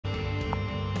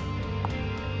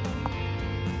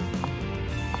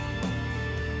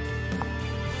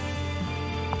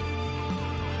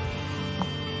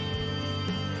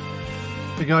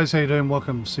Hey guys, how you doing?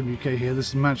 Welcome, 𝗦𝘂𝗃 here. This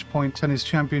is Matchpoint Tennis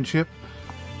Championship.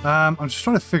 I'm just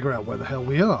trying to figure out where the hell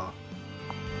we are.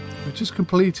 We just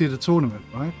completed a tournament,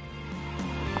 right?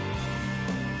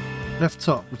 Left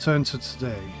top, return to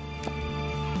today.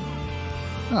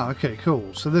 Oh, okay,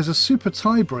 cool. So there's a super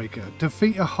tiebreaker.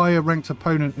 Defeat a higher ranked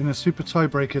opponent in a super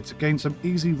tiebreaker to gain some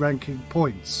easy ranking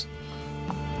points.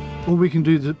 Or we can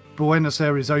do the Buenos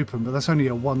Aires Open, but that's only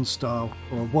a one-star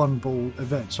or a one-ball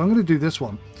event. So I'm going to do this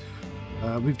one.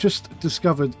 We've just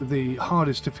discovered the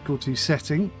hardest difficulty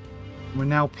setting. We're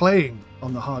now playing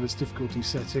on the hardest difficulty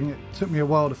setting. It took me a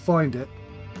while to find it.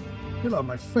 Look at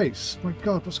my face. My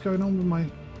God, what's going on with my...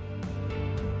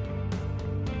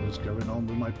 What's going on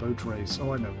with my boat race?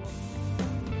 Oh, I know what.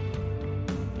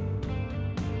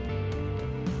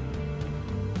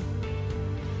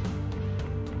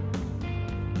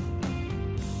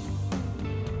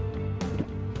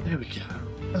 There we go.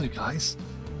 Hello, guys.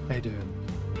 How you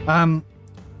doing?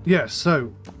 Yeah,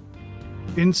 so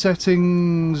in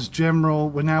settings, general,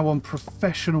 we're now on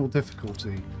professional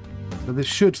difficulty. So this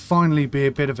should finally be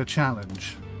a bit of a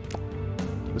challenge.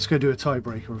 Let's go do a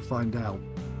tiebreaker and find out.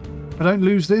 If I don't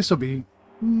lose this, I'll be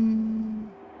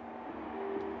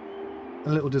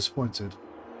a little disappointed.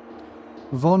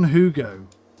 𝗦𝘂𝗃𝗽𝗍.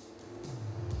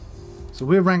 So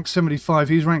we're ranked 75,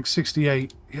 he's ranked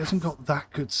 68. He hasn't got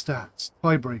that good stats.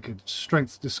 Tiebreaker,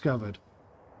 strength discovered.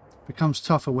 Becomes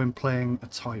tougher when playing a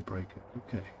tiebreaker.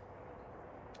 Okay.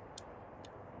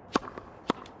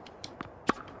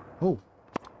 Oh.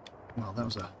 Well, that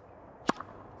was a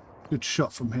good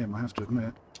shot from him, I have to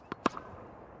admit.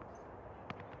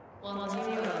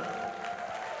 1-0.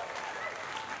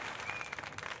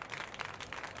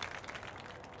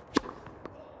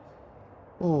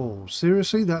 Oh,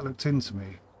 seriously? That looked into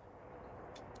me.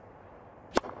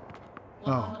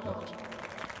 Oh, God.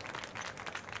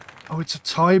 Oh, it's a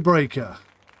tiebreaker.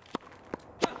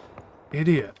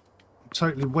 Idiot. I'm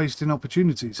totally wasting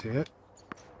opportunities here.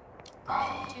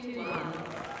 Oh.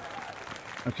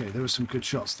 Okay, there were some good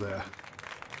shots there.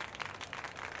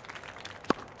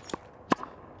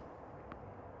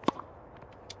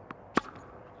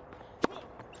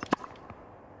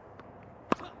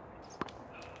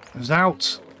 It was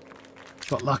out.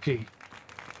 Got lucky.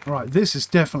 Alright, this is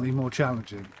definitely more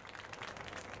challenging.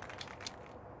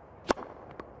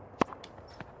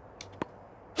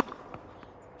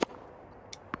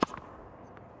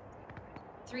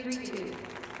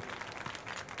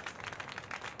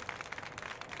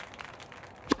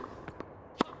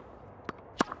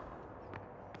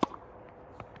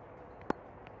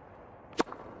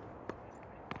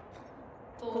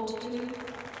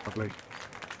 Lovely.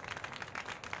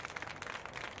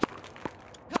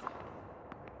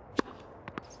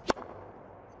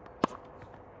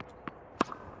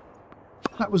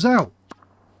 That was out.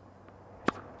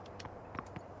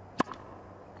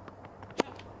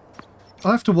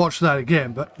 I'll have to watch that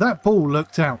again, but that ball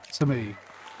looked out to me.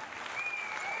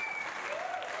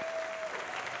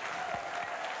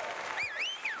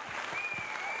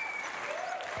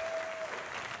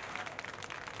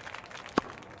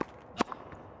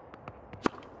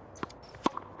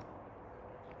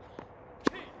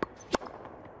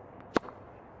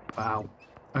 Wow.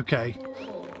 Okay.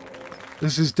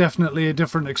 This is definitely a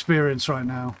different experience right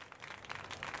now.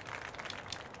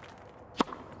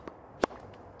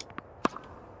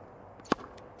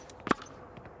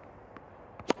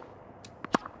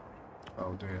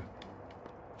 Oh dear.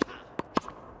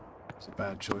 It's a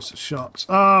bad choice of shots.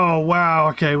 Oh wow,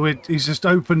 okay, he's just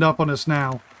opened up on us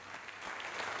now.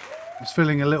 I was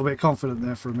feeling a little bit confident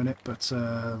there for a minute, but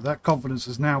that confidence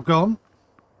is now gone.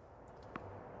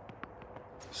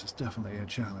 This is definitely a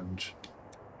challenge.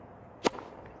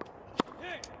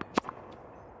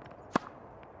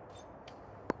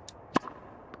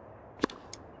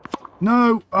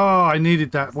 No! Oh, I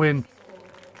needed that win.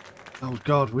 Oh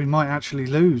God, we might actually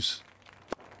lose.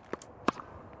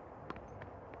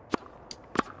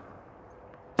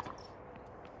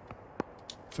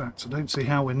 In fact, I don't see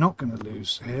how we're not going to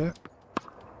lose here.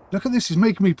 Look at this, he's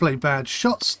making me play bad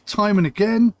shots time and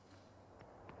again.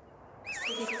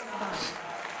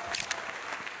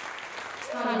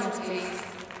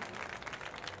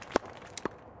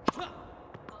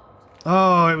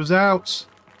 Oh, it was out.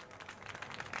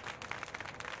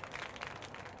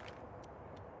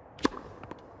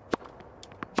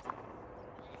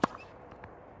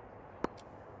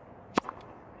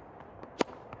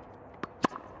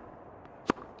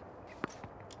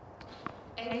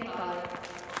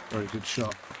 Very good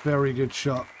shot. Very good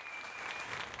shot.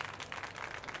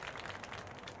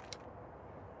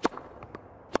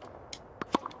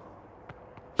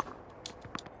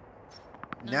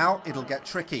 Now it'll get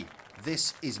tricky.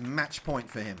 This is match point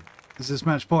for him. Is this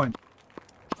match point?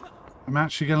 I'm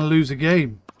actually going to lose a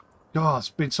game. God, it's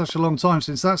been such a long time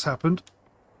since that's happened.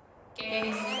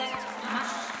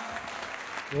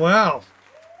 Wow.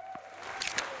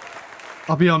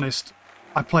 I'll be honest,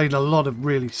 I played a lot of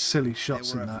really silly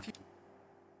shots in that.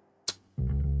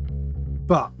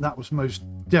 But that was most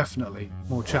definitely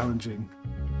more challenging.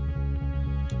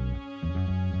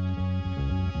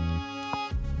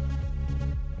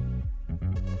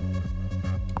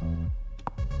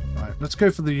 Right, let's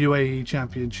go for the UAE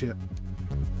Championship.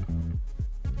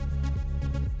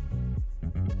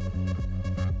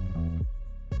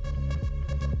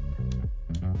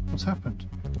 What's happened?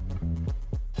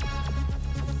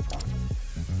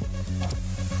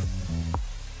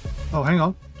 Oh, hang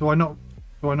on. Do I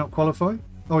not qualify?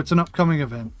 Oh, it's an upcoming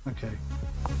event. Okay.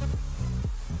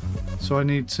 So I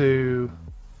need to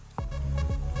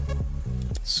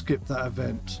skip that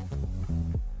event.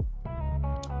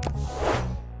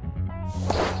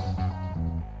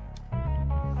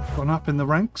 Gone up in the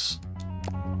ranks.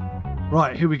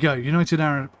 Right, here we go. United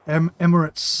Arab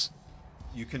Emirates.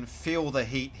 You can feel the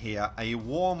heat here. A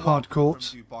warm hard court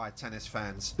from Dubai tennis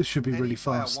fans. This should be really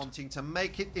player fast. Wanting to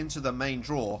make it into the main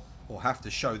draw or have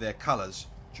to show their colours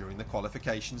during the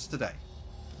qualifications today.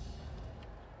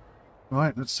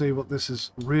 Right, let's see what this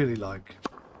is really like.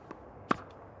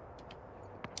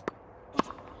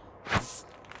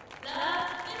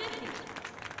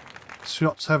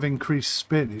 Shots have increased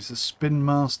spin. He's a spin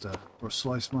master or a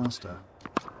slice master.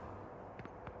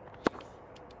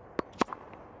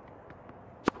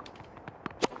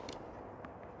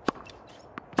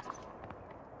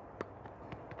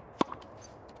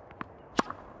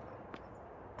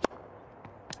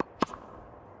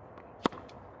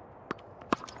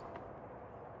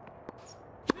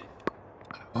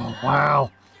 Oh,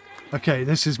 wow. Okay,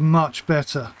 this is much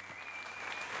better.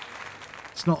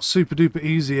 It's not super duper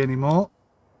easy anymore.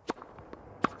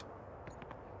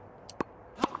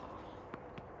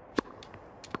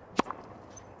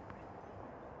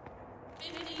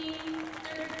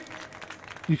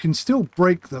 You can still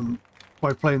break them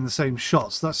by playing the same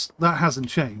shots. That hasn't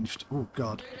changed. Oh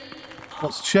god.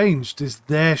 What's changed is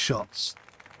their shots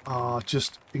are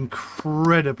just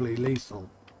incredibly lethal.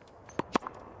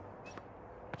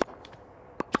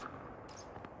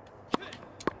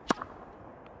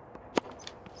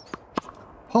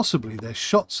 Possibly their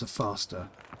shots are faster.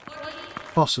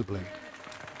 Possibly.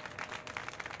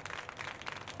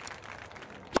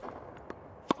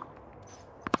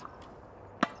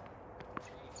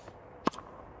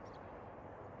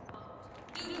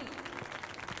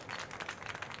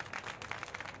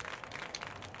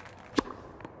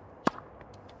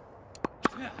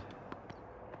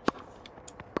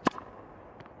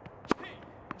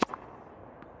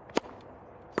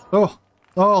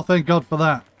 Oh, thank God for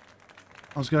that.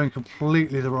 I was going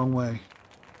completely the wrong way.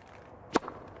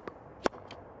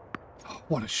 Oh,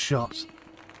 what a shot.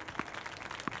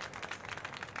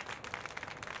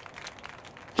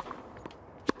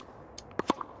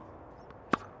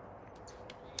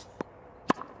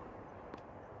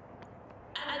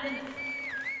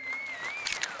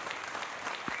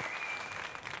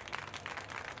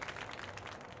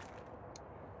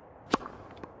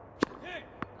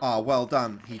 Ah, well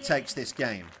done. He takes this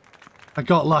game. I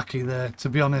got lucky there, to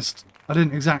be honest. I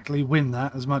didn't exactly win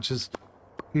that as much as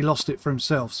he lost it for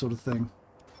himself, sort of thing.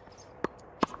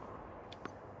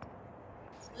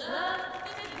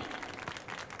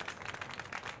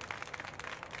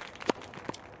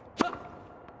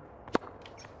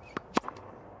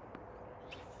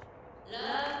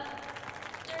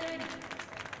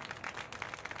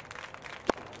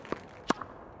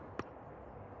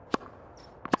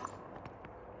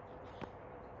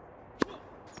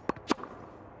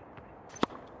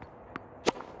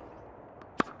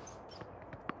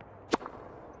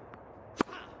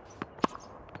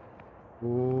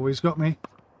 Oh, he's got me.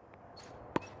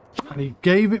 And he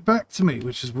gave it back to me,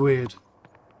 which is weird.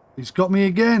 He's got me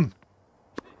again.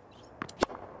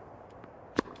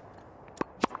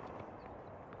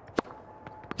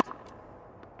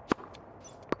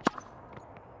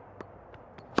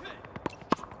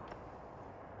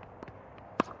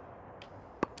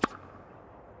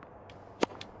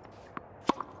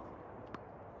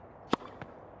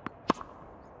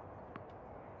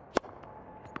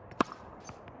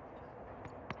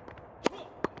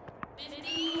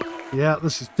 Yeah,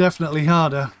 this is definitely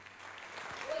harder.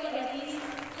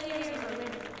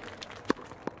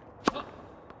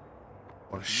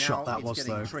 What a shot that was,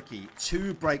 though. Tricky.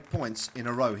 2 break points in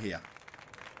a row here.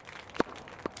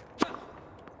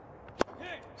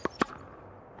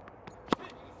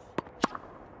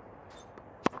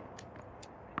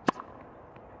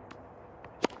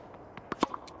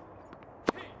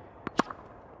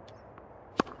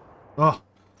 Oh,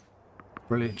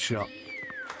 brilliant shot.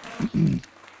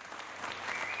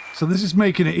 So this is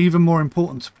making it even more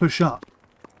important to push up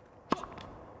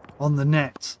on the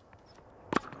net.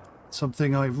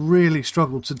 Something I really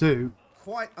struggled to do.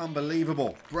 Quite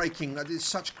unbelievable. Breaking at this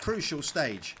such crucial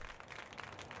stage.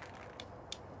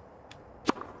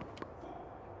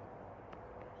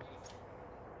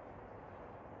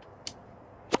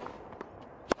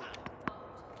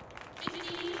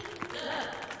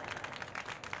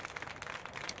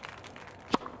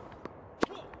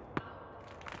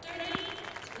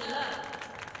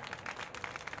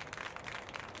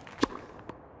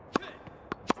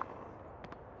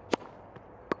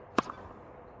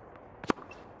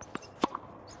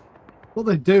 What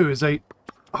they do is they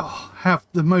have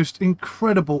the most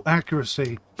incredible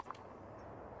accuracy.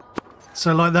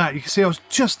 So like that, you can see I was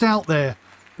just out there,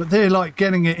 but they're like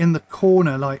getting it in the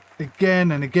corner, like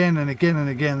again and again and again and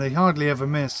again. They hardly ever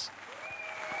miss.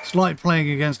 It's like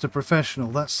playing against a professional.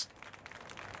 That's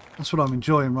what I'm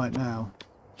enjoying right now.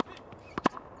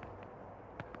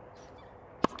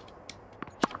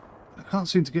 I can't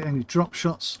seem to get any drop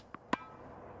shots.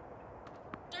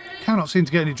 Cannot seem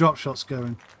to get any drop shots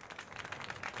going.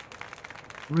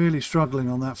 Really struggling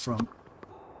on that front.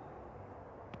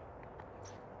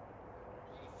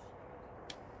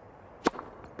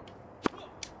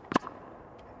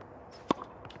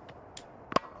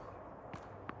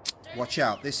 Watch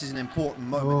out, this is an important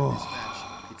moment in this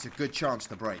match. It's a good chance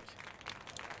to break.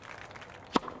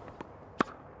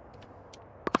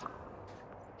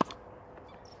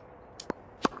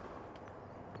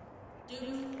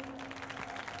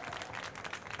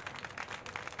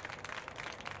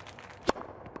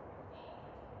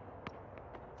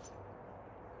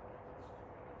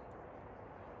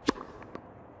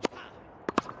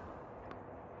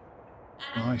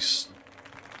 Nice.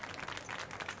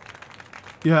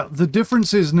 Yeah, the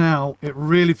difference is now it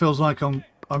really feels like I'm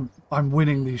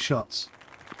winning these shots.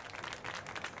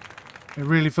 It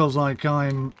really feels like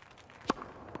I'm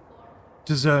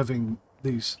deserving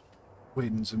these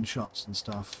wins and shots and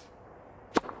stuff.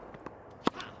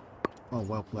 Oh,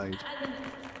 well played.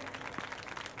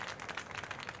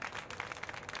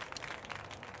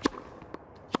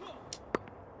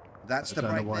 That's the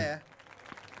break there.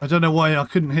 I don't know why I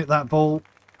couldn't hit that ball.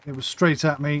 It was straight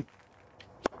at me.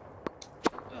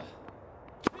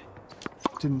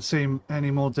 Didn't seem any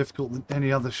more difficult than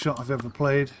any other shot I've ever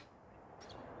played.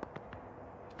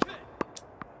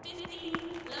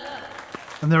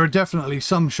 And there are definitely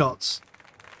some shots,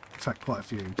 in fact quite a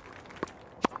few,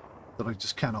 that I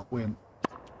just cannot win.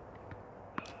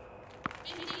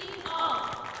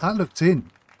 That looked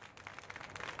in.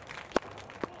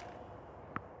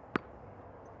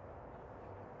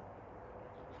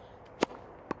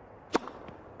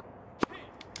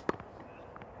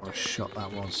 What a shot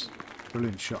that was.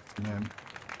 Brilliant shot from him.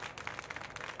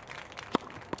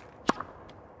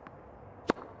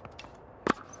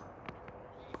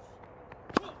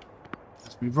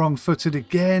 That's me wrong-footed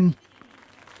again.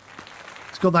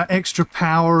 It's got that extra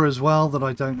power as well that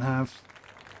I don't have.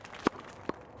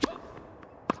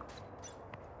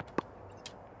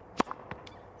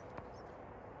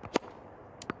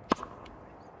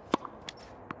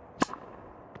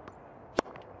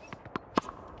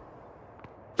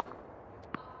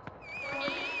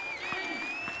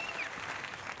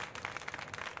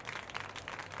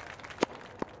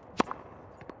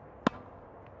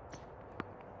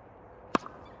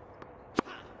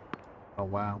 Oh,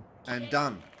 wow. And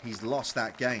done. He's lost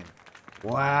that game.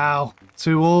 Wow.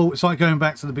 2-2. It's like going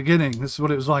back to the beginning. This is what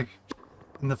it was like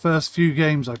in the first few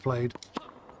games I played.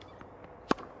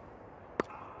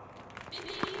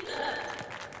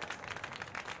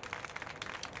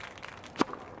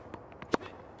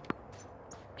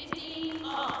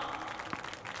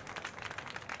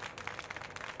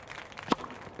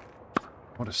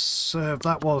 What a serve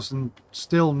that was, and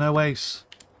still no ace.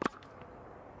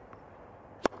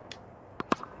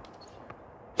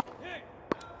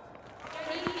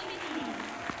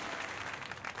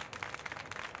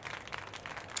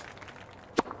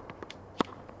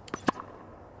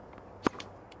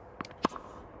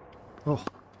 Oh,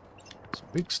 some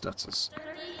big stutters.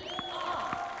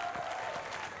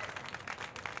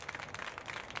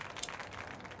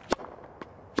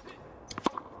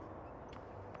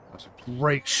 That's a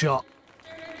great shot.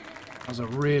 That was a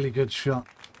really good shot.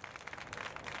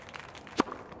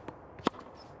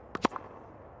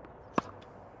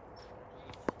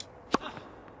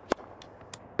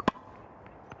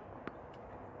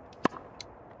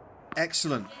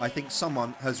 Excellent. I think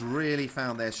someone has really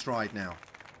found their stride now.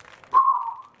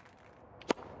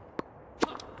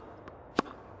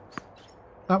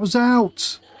 That was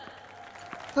out.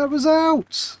 That was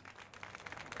out!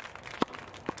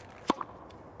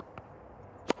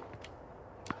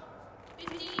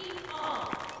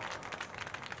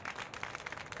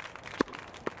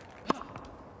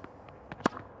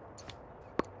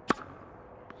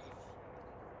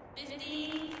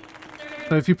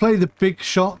 So if you play the big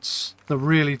shots, the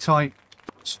really tight,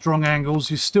 strong angles,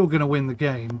 you're still going to win the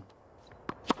game.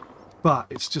 But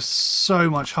it's just so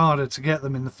much harder to get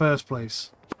them in the first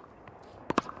place.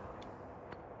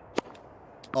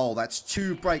 Oh, that's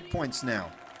 2 break points now.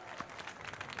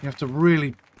 You have to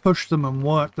really push them and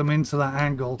work them into that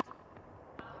angle.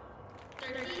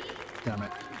 Damn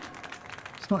it.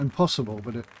 It's not impossible,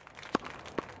 but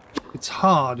it's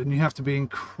hard and you have to be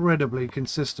incredibly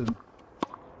consistent.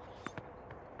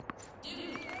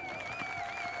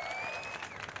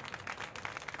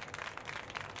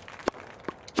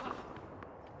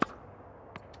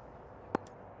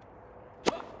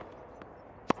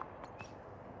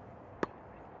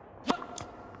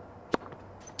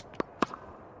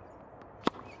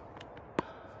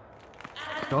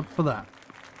 God for that.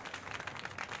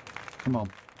 Come on.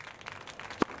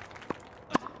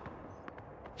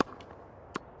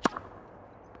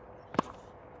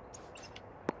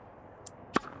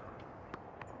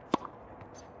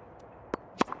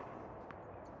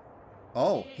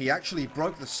 Oh, he actually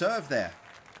broke the serve there.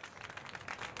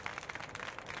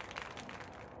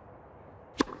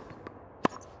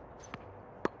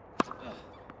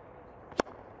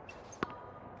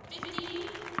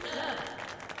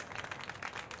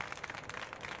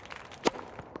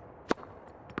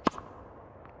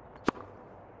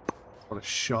 What a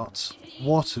shot.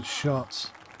 What a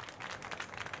shot.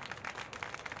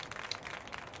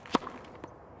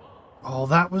 Oh,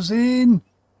 that was in.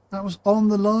 That was on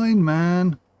the line,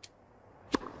 man.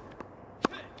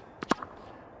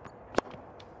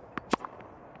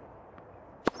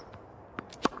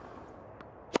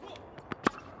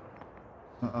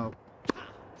 Uh-oh.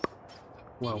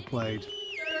 Well played.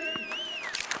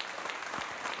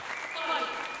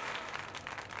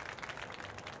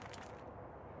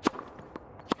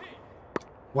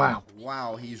 Wow.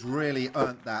 Wow, he's really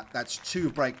earned that. That's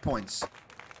 2 break points.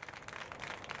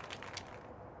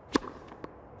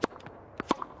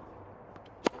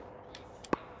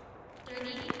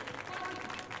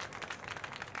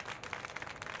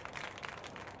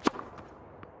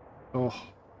 Oh,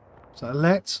 is that a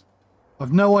let?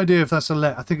 I've no idea if that's a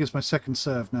let. I think it's my second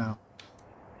serve now.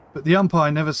 But the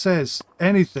umpire never says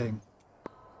anything.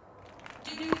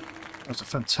 That was a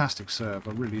fantastic serve.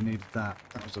 I really needed that.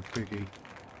 That was a biggie.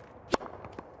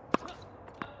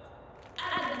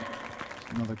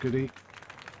 Another goodie.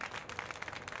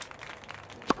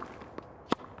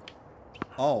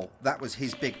 Oh, that was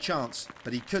his big chance,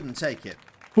 but he couldn't take it.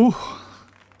 Ooh,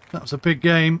 that was a big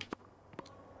game.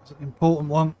 That's an important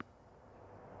one.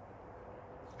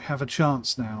 We have a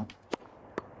chance now.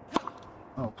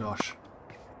 Oh gosh.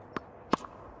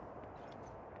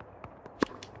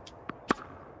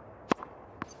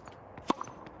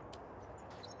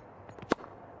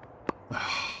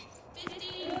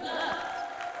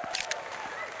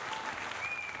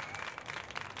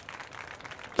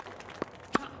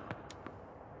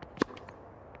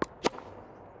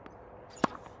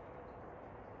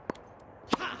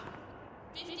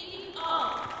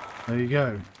 There you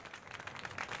go.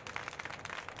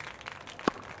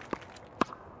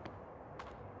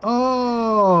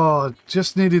 Oh,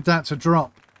 just needed that to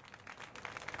drop.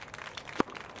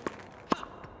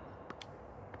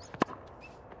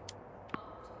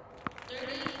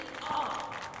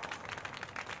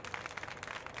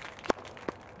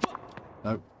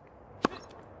 Nope.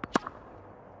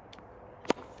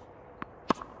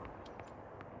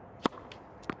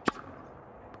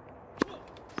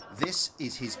 This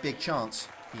is his big chance.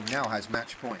 He now has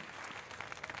match point.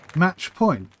 Match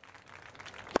point?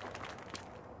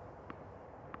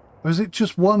 Or is it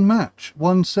just one match?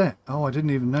 One set? Oh, I didn't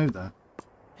even know that.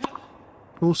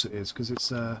 Of course it is, because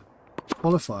it's a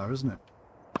qualifier, isn't it?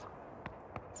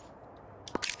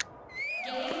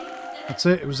 That's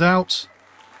it, it was out.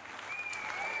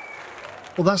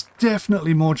 Well, that's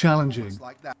definitely more challenging.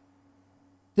 Like that.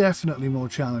 Definitely more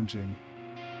challenging.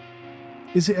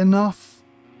 Is it enough?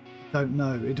 Don't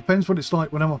know. It depends what it's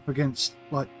like when I'm up against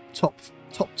like top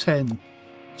 10,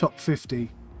 top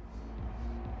 50.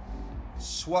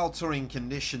 Sweltering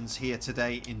conditions here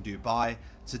today in Dubai.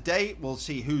 Today we'll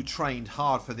see who trained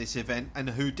hard for this event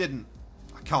and who didn't.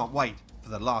 I can't wait for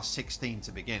the last 16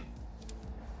 to begin.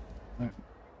 Right.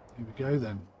 Here we go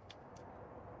then.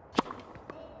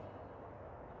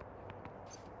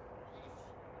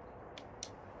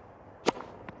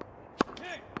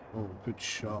 Oh, good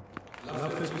shot.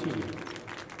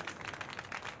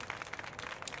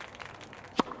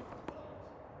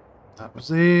 That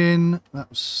was in. That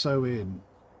was so in.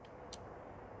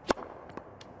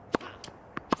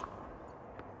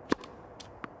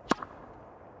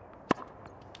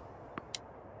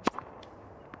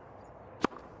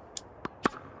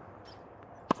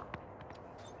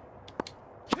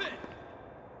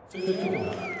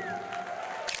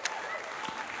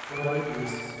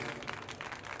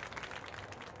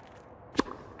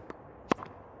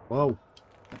 Whoa.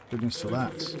 Thank goodness for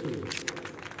that.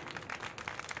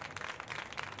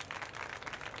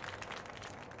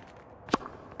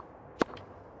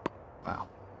 Wow.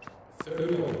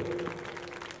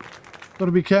 Got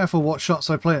to be careful what shots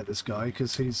I play at this guy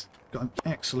because he's got an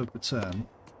excellent return.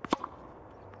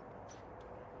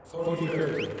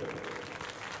 40-30.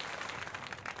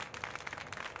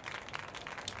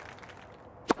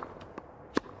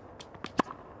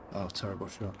 Oh, terrible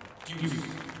shot.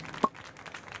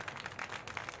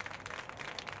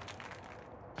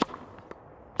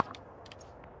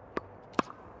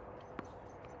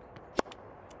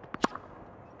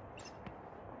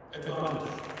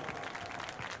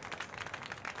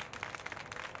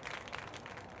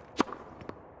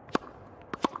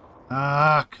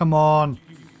 Ah, come on.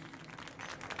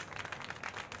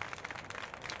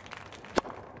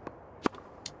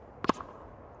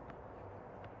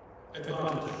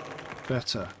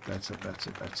 Better, better,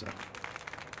 better, better.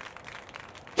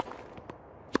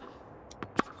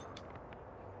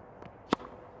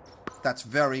 That's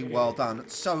very well done.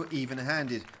 So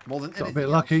even-handed. More than anything Got a bit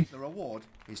else, lucky. the reward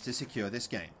is to secure this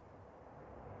game.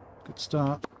 Good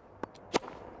start.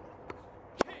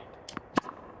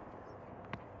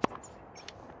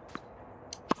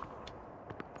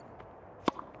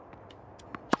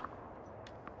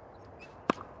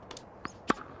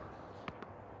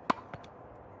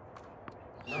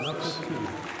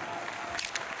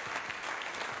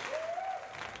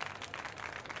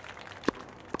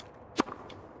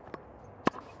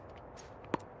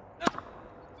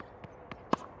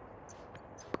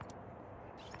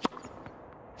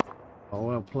 Oh,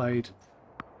 well played.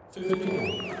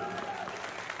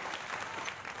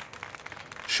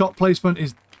 Shot placement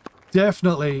is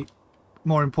definitely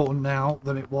more important now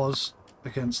than it was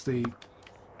against the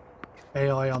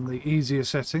AI on the easier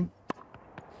setting,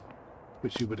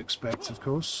 which you would expect, of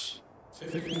course.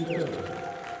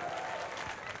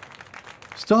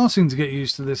 Starting to get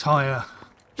used to this higher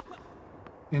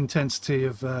intensity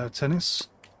of tennis.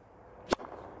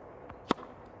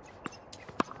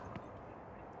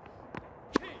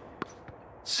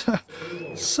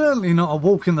 Certainly not a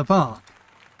walk in the park.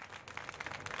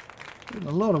 Doing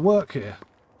a lot of work here.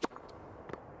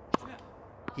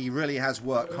 He really has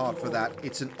worked hard for that.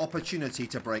 It's an opportunity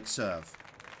to break serve.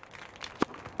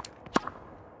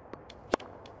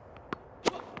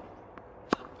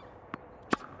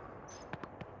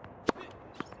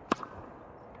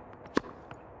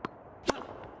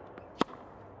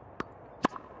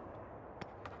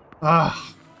 Ah.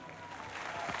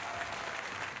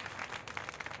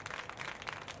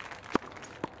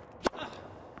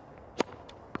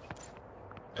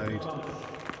 Played.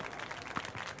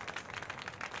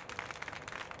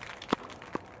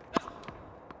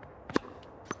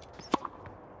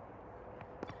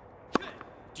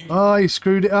 Oh, he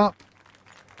screwed it up.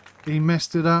 He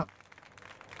messed it up.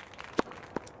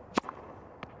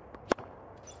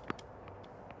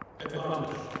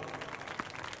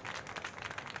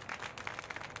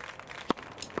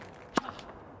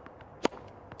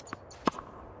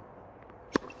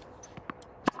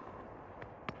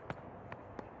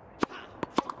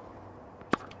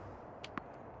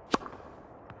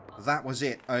 That was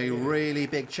it. A really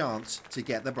big chance to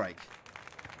get the break.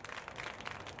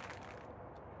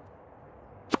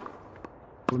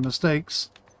 With mistakes,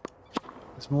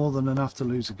 it's more than enough to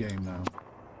lose a game now.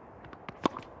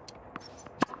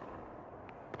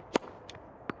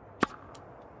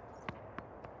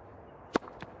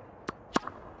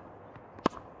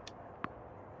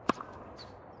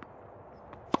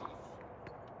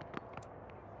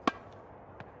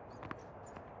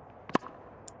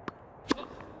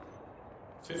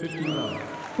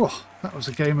 Oh, that was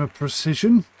a game of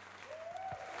precision.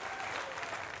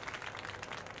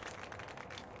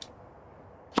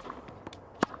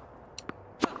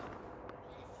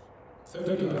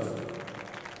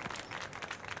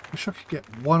 Wish I could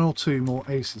get one or two more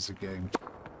aces a game.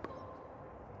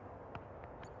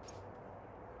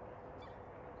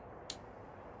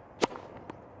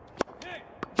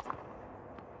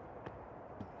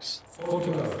 Nice.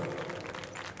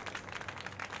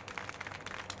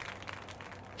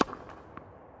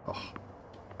 Oh.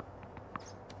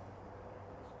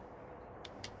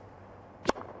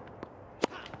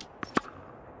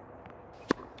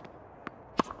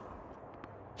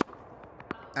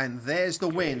 And there's the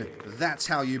win. That's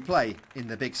how you play in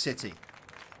the big city.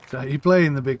 So you play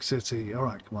in the big city. All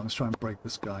right, come on, let's try and break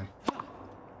this guy.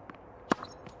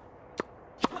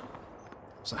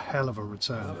 It's a hell of a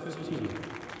return.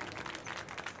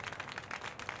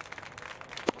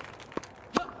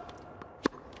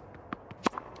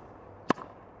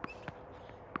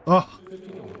 Oh, I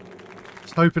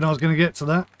was hoping I was going to get to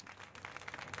that.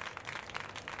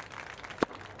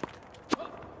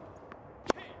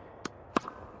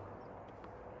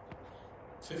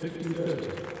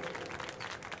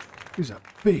 These are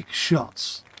big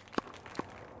shots.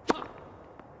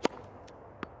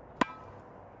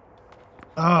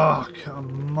 Oh,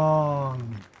 come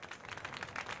on.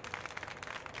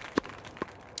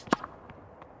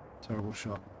 Terrible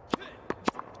shot.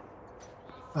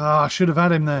 Ah, I should have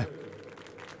had him there.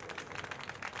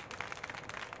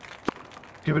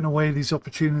 Giving away these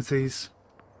opportunities.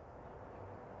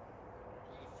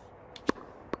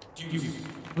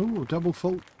 Oh, double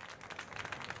fault.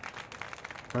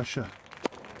 Pressure.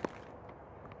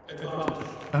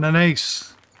 And an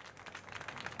ace.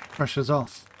 Pressure's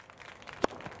off.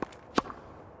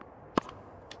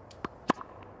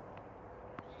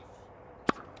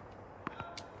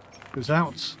 Goes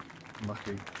out.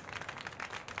 Lucky.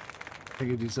 I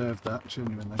think he deserved that,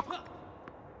 genuinely.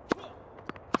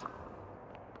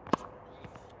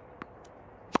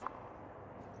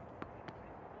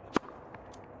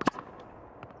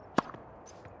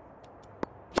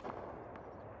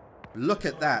 Look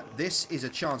at that. This is a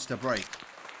chance to break.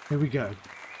 Here we go.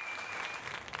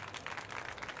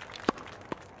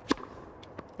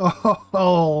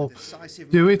 Oh,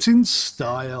 do it in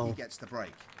style. He gets the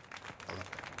break.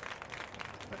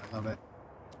 I love it.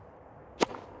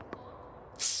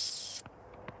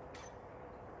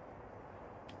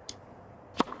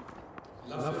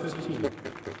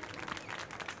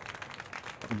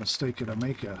 What a mistake in a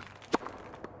maker.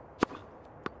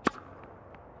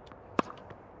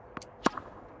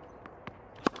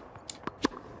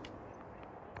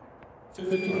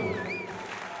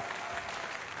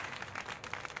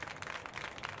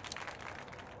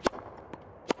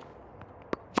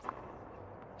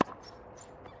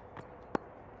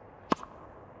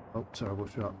 Oh, terrible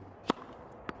shot.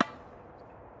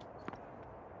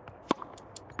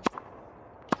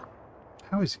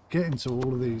 How is it getting to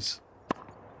all of these?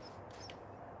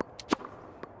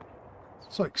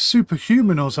 It's like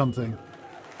superhuman or something.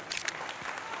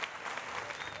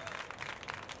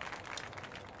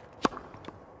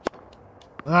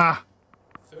 Ah!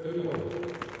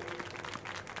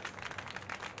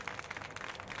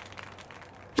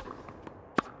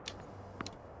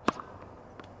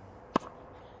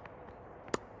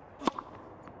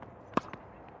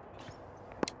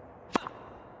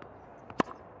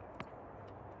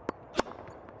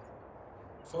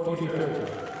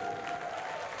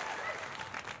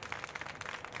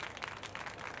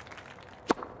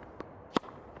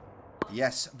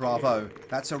 Yes, bravo.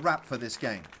 That's a wrap for this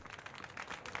game.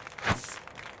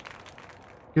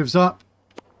 Gives up.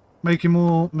 Making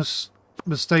more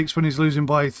mistakes when he's losing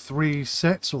by 3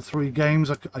 sets or 3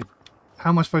 games. How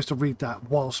am I supposed to read that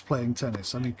whilst playing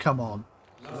tennis? I mean, come on.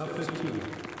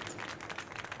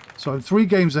 So I'm 3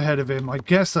 games ahead of him. I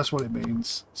guess that's what it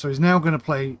means. So he's now going to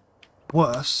play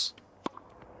worse.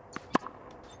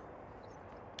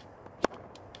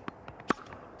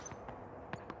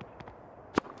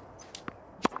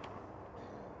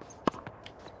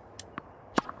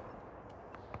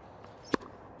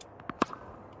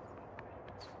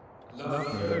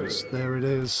 There it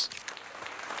is.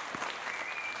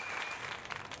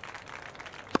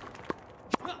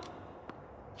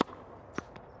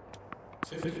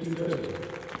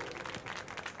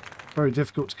 Very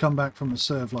difficult to come back from a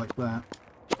serve like that.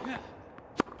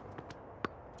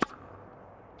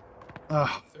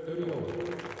 Ah.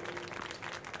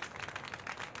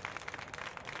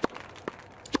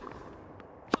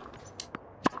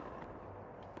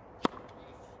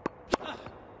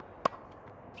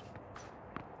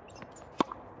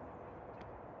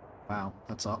 Wow,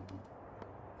 that's up.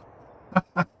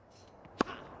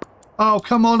 Oh,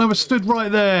 come on, I was stood right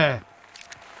there.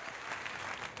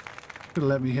 Could have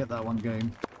let me hit that one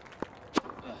game.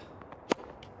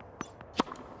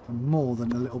 I'm more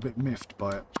than a little bit miffed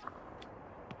by it.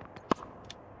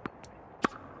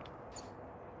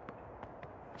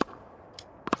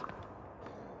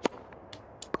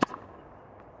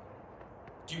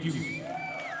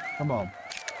 Come on.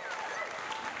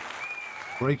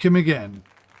 Break him again.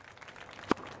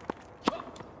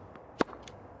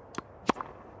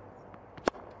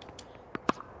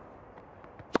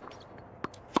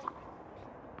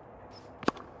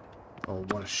 Oh,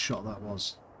 what a shot that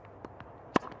was.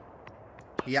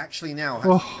 He actually now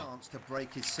has a chance to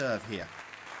break his serve here.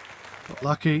 Got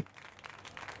lucky.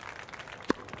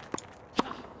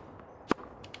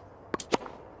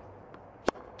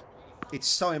 It's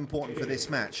so important for this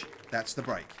match. That's the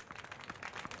break.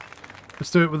 Let's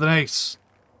do it with an ace.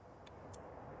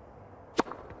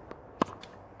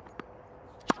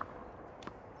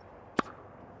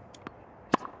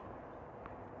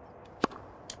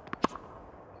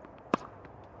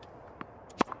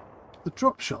 The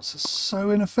drop shots are so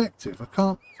ineffective. I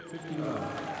can't...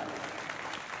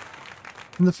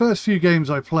 In the first few games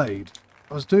I played,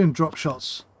 I was doing drop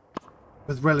shots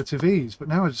with relative ease, but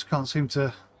now I just can't seem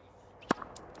to...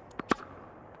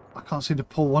 I can't seem to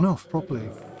pull one off properly.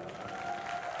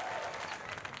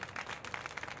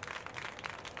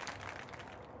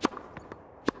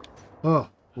 Oh.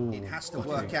 Ooh, it has to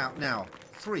work out now.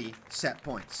 3 set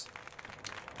points.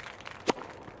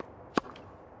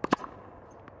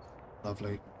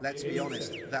 Lovely. Let's be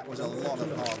honest, that was a lot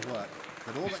of hard work.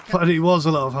 But it was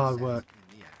a lot of hard work.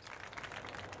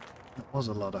 It was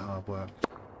a lot of hard work.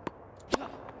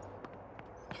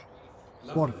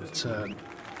 What a return.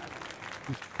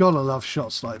 You've got to love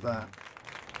shots like that.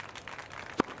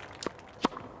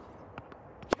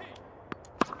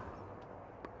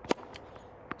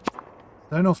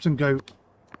 Don't often go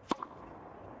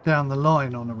down the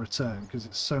line on a return because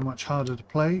it's so much harder to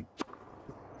play.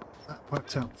 That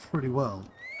worked out pretty well.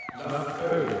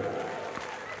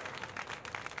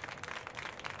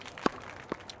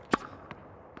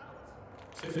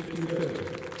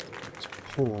 It's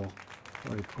poor,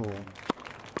 very poor.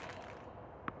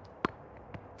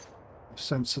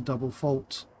 Sense a double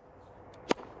fault.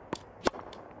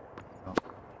 Oh.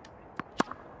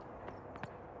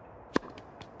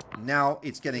 Now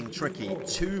it's getting tricky.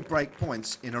 2 break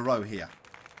points in a row here.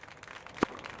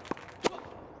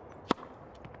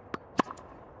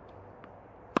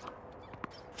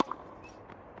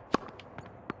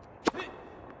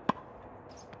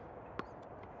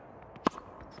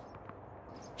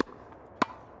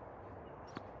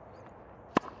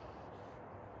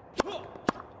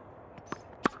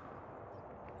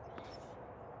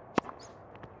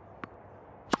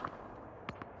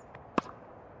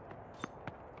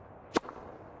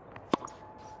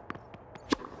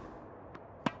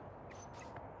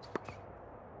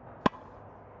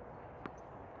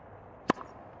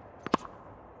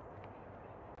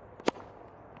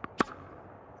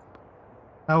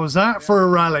 How was that for a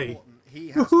rally?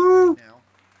 Woohoo!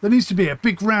 There needs to be a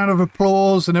big round of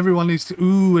applause and everyone needs to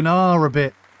ooh and ah a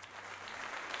bit.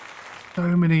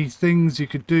 So many things you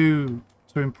could do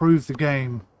to improve the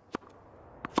game.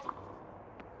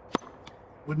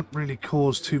 Wouldn't really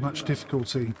cause too much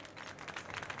difficulty.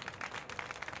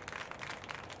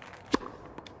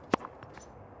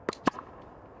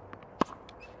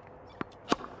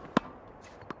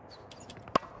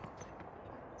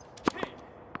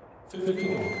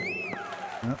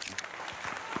 Yep.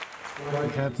 You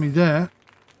had me there.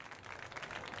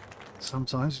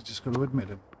 Sometimes you just got to admit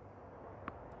it.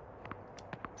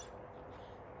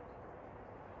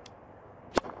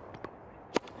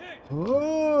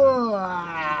 Oh,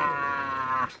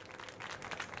 ah.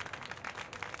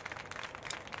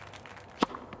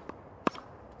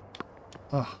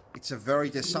 Oh. It's a very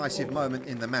decisive moment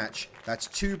in the match. That's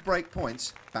 2 break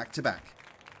points back to back.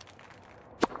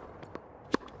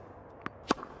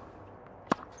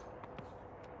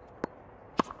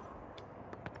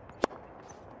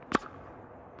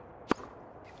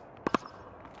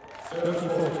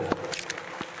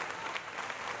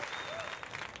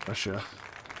 Pressure.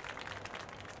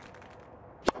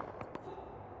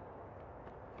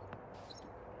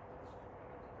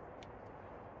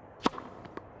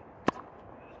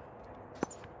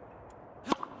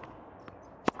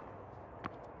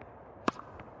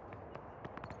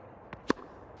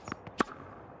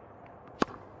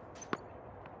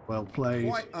 Well played.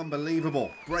 Quite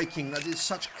unbelievable. Breaking, that is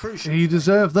such crucial. He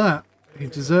deserved that. He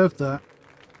deserved that.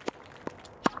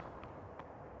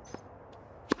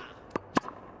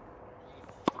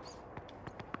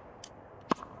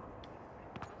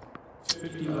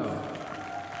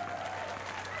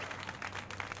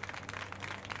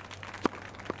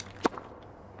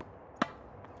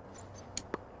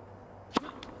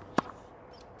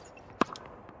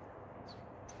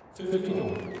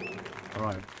 All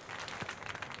right.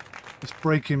 Let's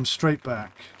break him straight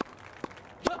back.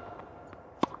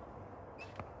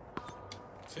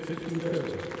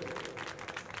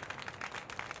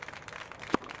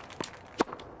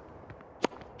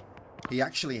 He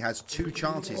actually has 2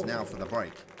 chances now for the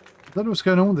break. I don't know what's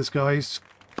going on with this guy. He's...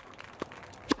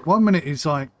 1 minute he's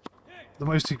like the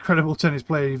most incredible tennis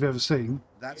player you've ever seen.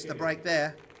 That's the break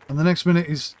there. And the next minute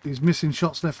he's missing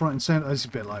shots left, right and centre. It's a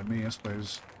bit like me, I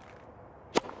suppose.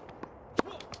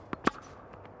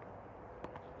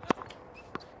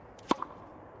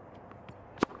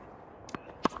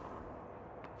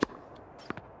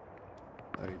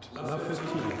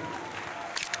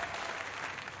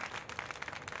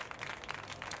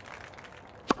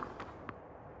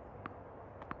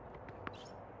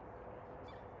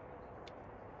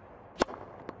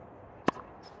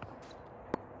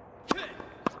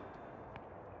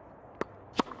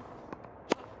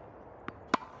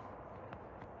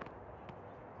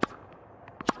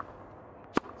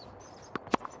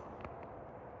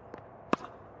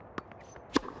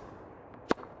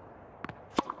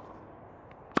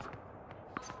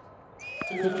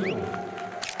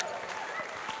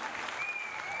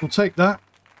 We'll take that.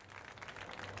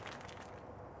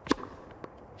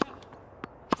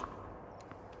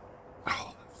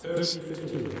 Oh,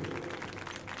 30-15.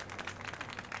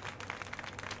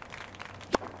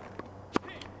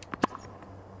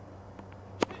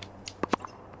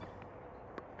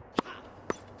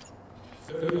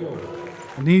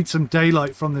 I need some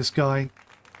daylight from this guy,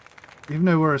 even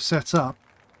though we're set up.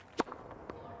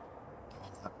 Oh,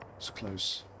 that was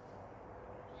close.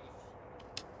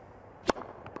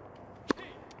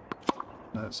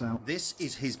 No, it's out. This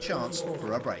is his chance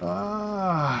for a break.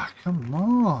 Ah, come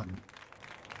on.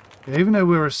 Yeah, even though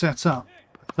we were set up,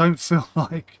 I don't feel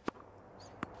like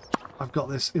I've got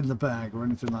this in the bag or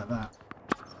anything like that.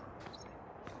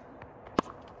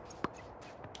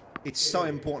 It's so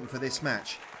important for this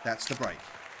match. That's the break.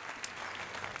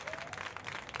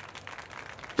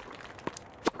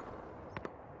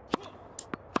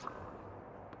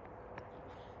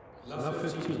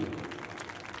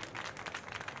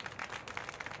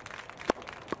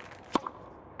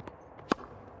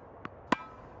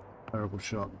 Terrible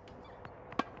shot.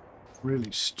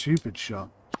 Really stupid shot.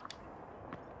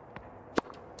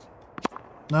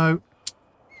 No.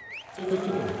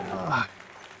 Ah,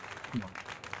 come on.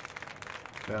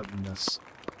 Better than this.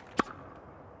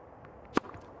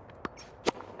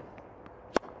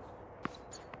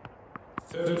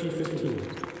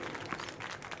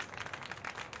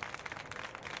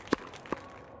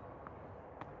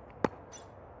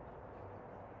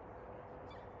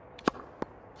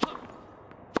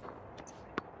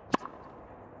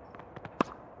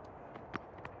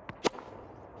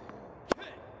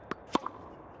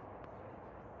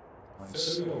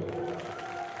 Nice.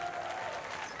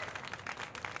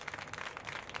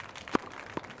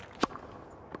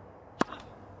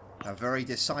 A very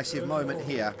decisive moment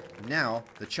here. Now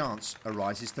the chance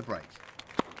arises to break.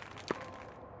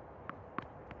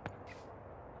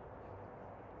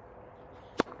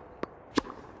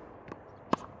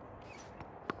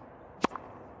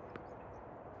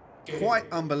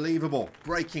 Quite unbelievable.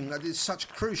 Breaking at such a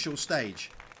crucial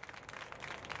stage.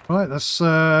 Right, that's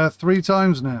 3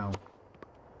 times now.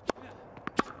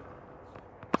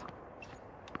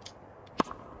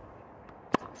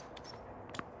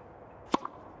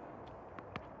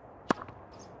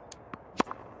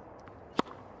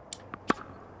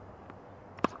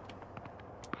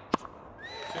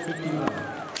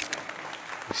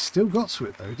 He still got to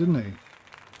it though, didn't he?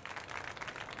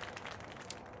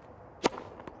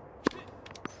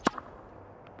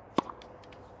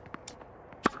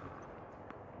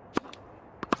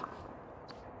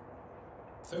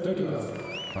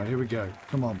 Right, here we go.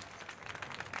 Come on.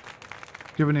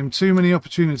 Giving him too many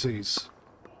opportunities.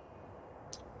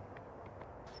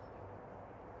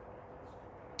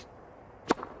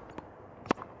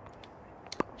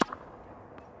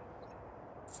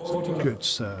 Good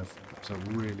serve. It's a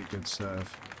really good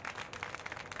serve.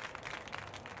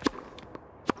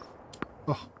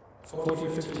 Oh.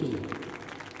 40-15.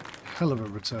 Hell of a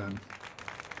return.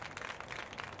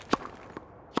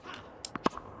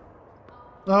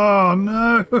 Oh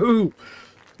no!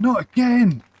 Not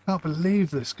again! Can't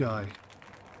believe this guy.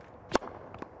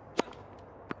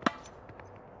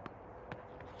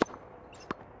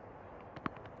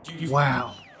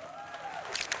 Wow.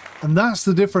 And that's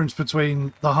the difference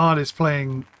between the hardest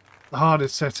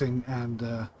setting and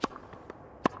the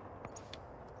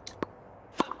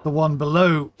one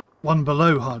below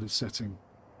hardest setting.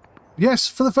 Yes,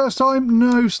 for the first time,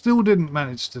 no, still didn't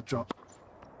manage to drop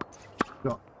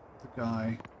the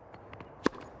guy.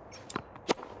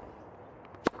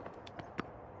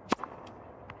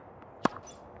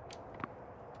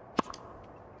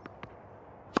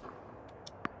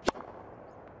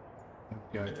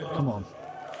 There we go. Come on.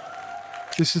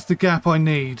 This is the gap I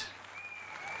need.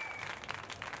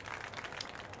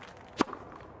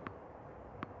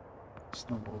 It's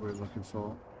not what we're looking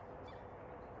for.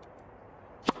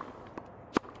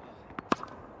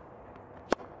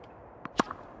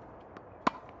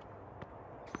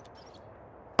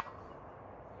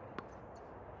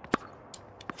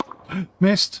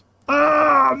 Missed.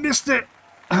 Ah, missed it.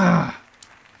 Ah.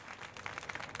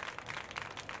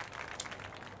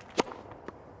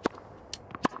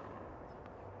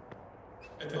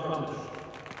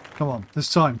 Come on,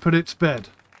 this time, put it to bed.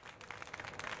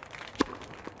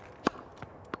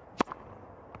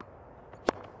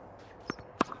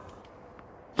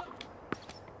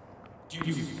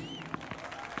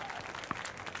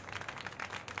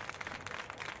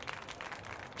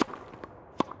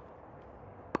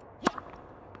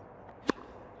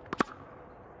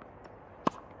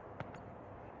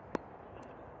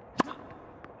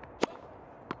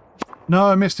 No,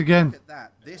 I missed again. Look at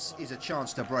that. This is a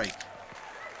chance to break.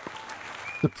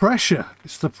 The pressure.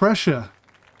 It's the pressure.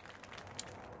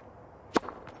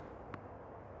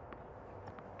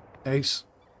 Ace.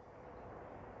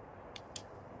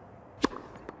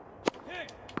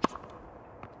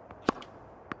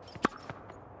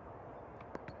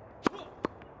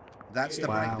 That's the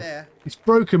break there. He's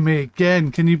broken me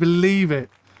again. Can you believe it?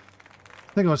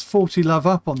 I think I was 40 love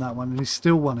up on that one and he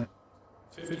still won it.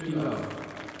 50 love.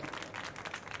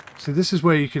 So this is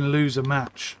where you can lose a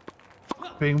match.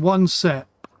 Being one set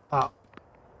up,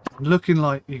 looking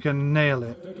like you can nail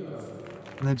it,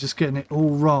 and then just getting it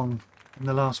all wrong in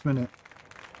the last minute.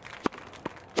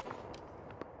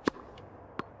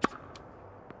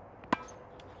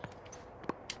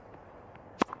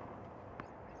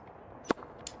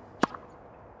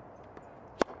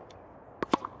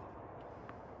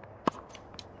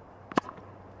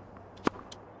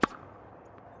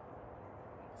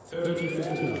 I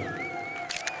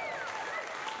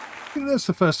think that's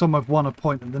the first time I've won a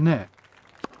point at the net.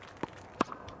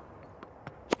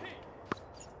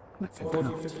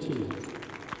 15.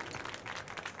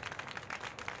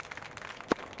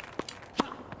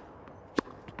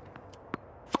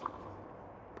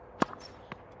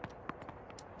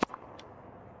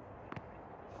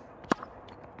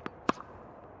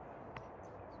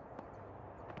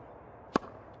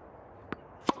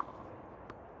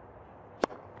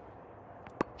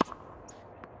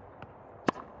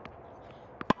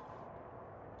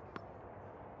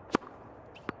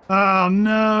 Oh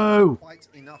no! Quite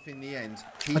enough in the end.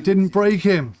 I didn't break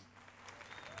him.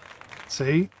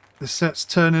 See, this set's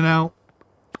turning out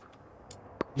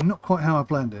not quite how I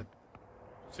planned it.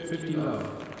 50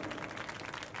 love.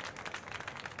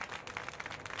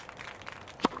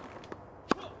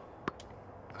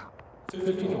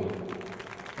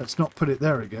 Let's not put it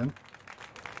there again.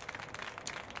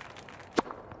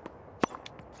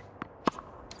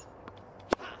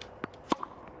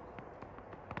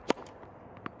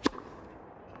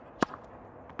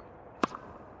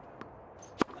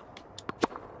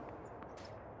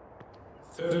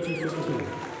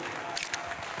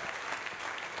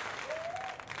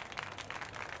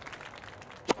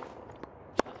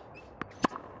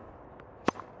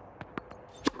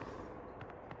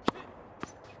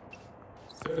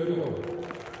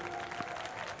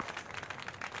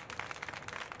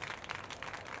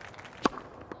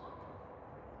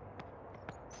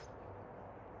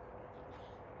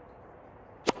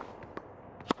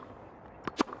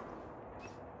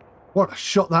 What a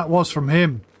shot that was from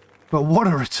him. But what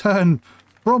a return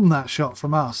from that shot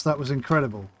from us. That was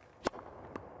incredible.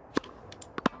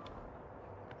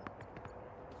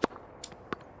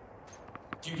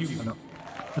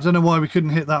 I don't know why we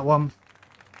couldn't hit that one.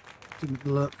 Didn't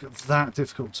look that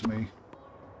difficult to me.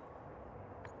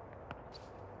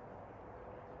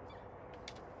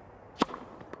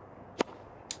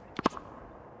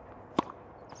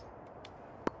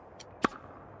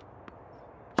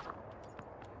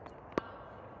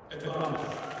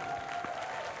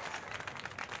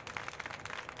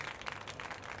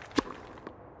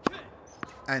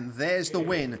 And there's the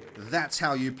win. That's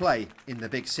how you play in the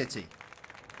big city.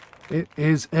 It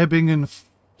is ebbing and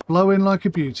flowing like a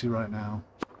beauty right now.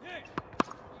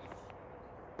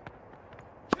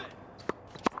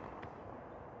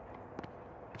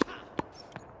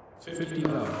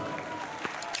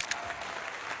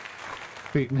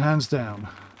 Feet and hands down.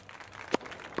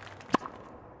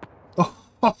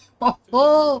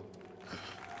 Oh,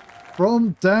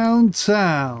 from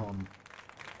downtown.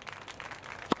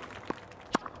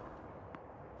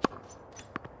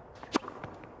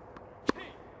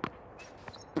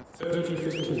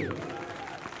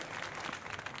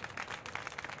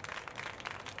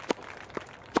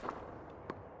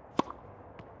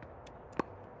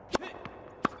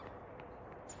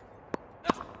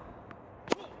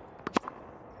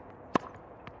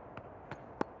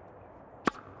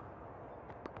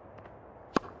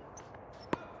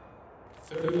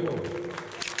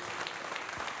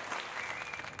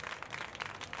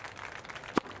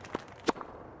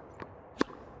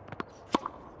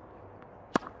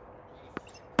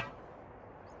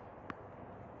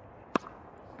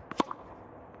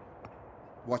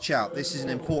 Watch out, this is an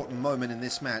important moment in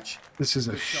this match. This is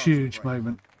a huge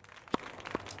moment.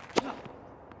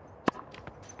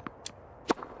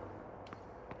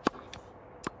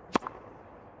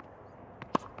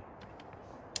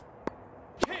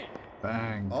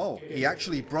 Bang. Oh, he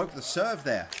actually broke the serve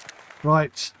there.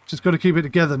 Right, just got to keep it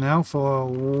together now for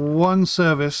one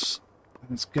service,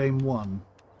 and it's game 1.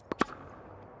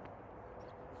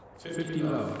 50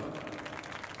 love.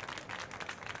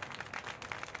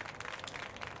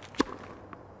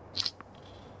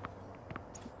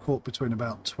 Caught between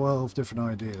about 12 different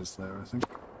ideas there, I think.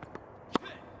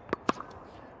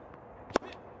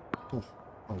 Oh,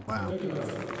 oh wow.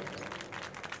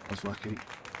 I was lucky.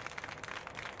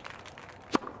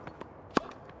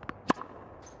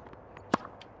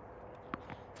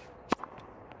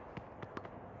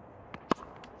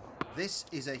 This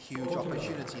is a huge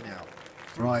opportunity now.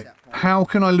 Right, how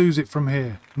can I lose it from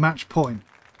here? Match point.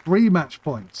 3 match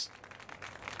points.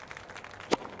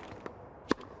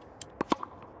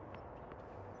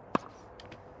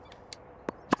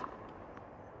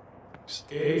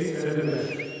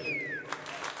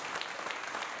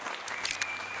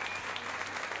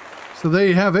 So there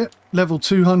you have it, level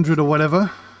 200 or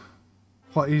whatever.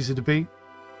 Quite easy to beat.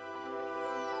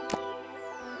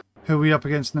 Who are we up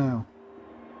against now?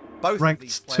 Both Ranked of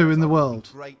these 2 in the players are world.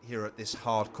 great here at this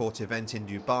hard court event in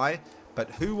Dubai, but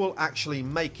who will actually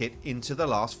make it into the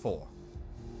last 4?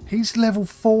 He's level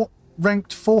 4,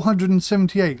 ranked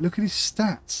 478. Look at his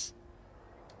stats.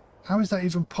 How is that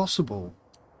even possible?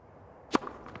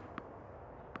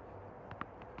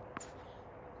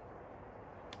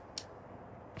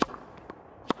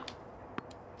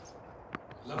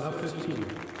 Love 15.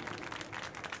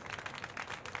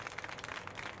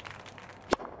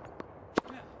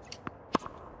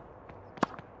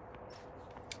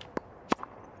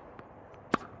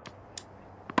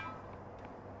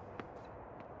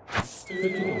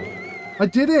 I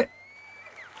did it!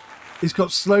 He's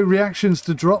got slow reactions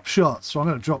to drop shots, so I'm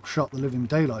going to drop shot the living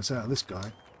daylights out of this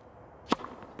guy.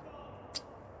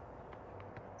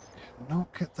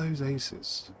 Cannot get those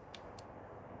aces.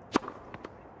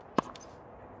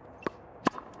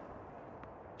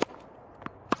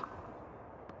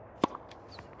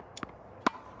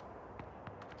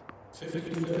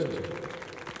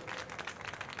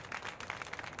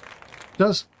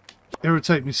 Does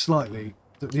irritate me slightly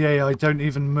that the AI don't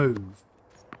even move.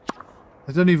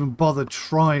 They don't even bother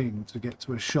trying to get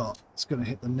to a shot that's going to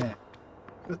hit the net.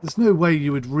 But there's no way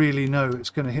you would really know it's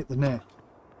going to hit the net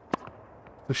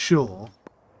for sure.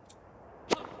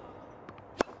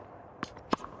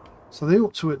 So they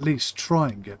ought to at least try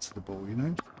and get to the ball, you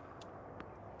know?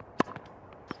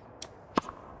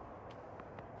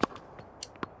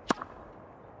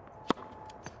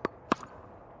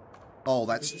 Oh,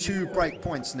 that's 2 break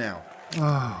points now.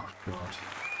 Oh, God.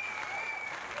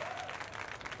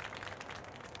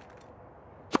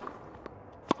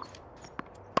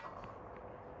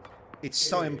 It's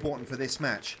so important for this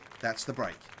match. That's the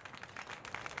break.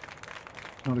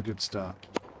 Not a good start.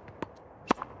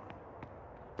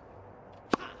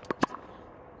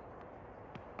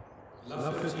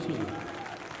 Love 15.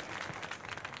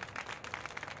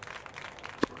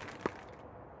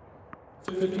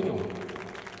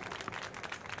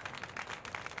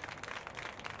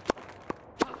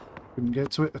 Couldn't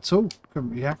get to it at all.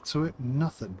 Couldn't react to it.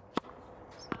 Nothing.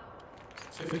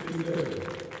 50.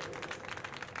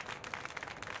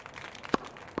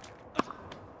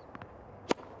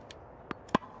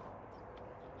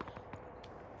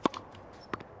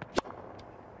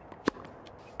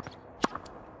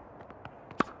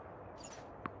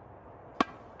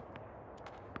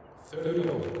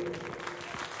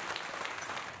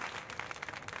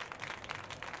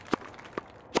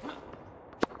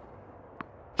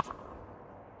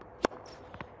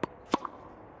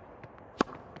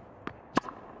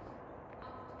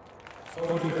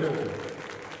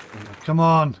 Come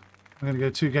on. I'm going to go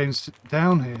 2 games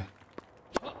down here.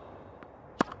 I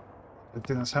don't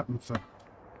think that's happened for a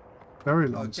very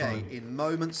long time. Okay, in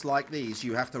moments like these,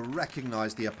 you have to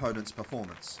recognize the opponent's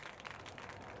performance.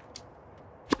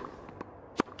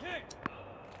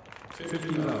 50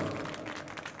 love.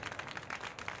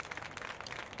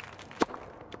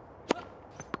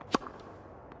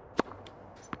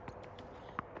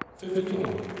 He's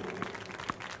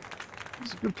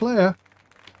a good player.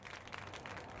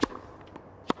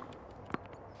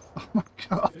 Oh my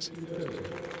God.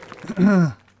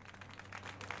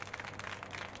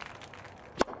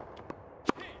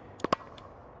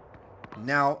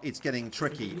 Now it's getting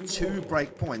tricky. 2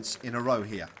 break points in a row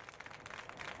here.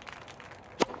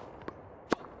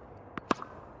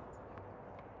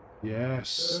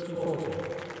 Yes.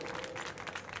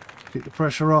 Keep the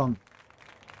pressure on.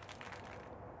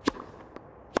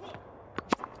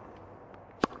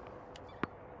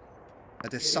 A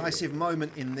decisive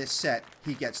moment in this set,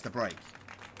 he gets the break.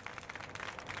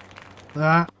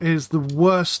 That is the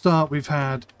worst start we've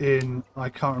had in I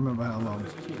can't remember how long.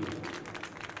 It's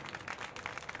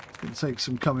going to take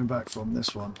some coming back from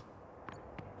this one.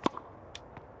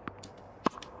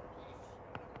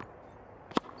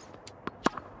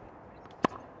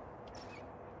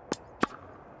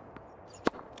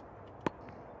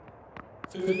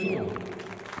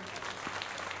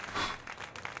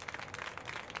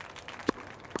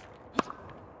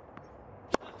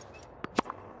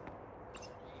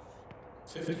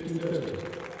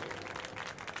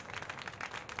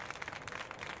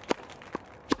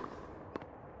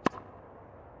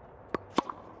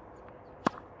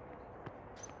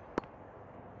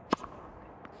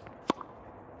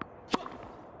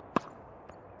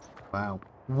 Wow.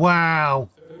 Wow.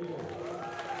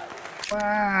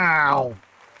 Wow.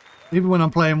 Even when I'm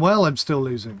playing well, I'm still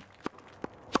losing.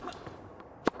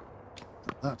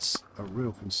 That's a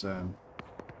real concern.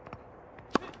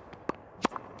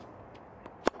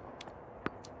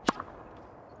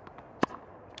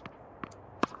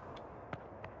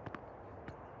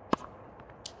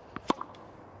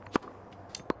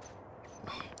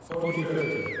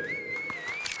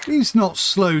 He's not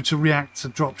slow to react to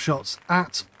drop shots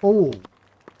at all.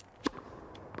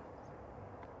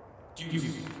 It's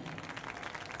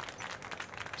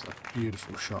a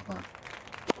beautiful shot, man.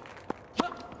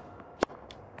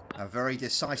 A very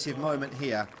decisive moment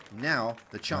here. Now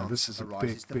the chance This is a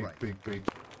arises to big, break.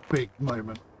 big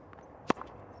moment.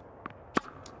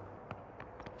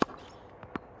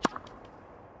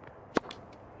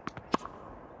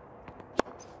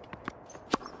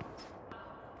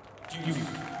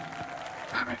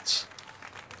 Damn it.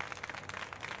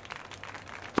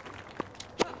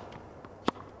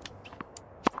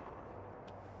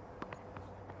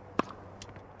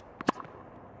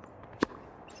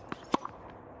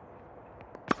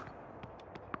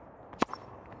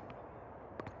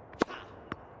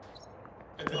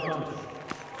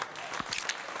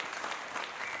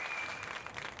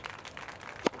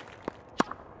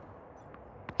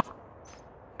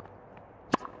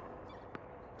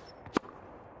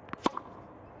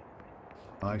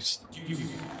 Nice.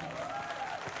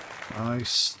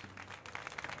 Nice.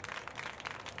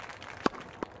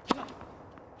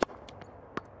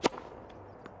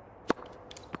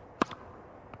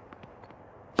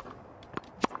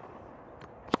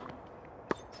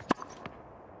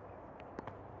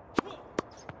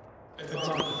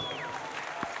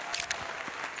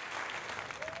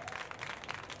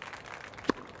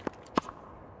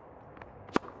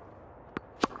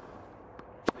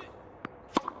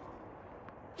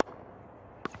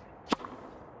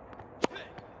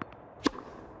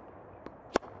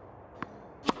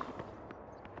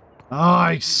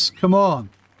 Nice. Come on.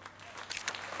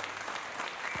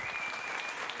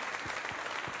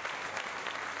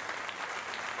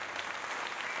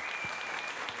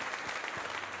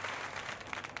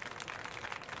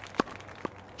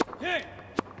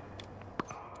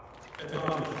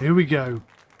 Here we go.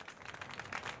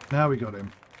 Now we got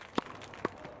him.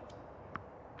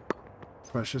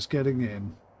 Pressure's getting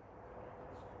in.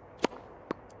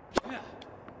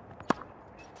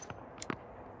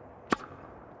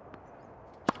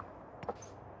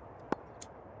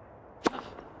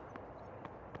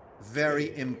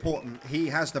 Very important. He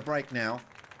has the break now.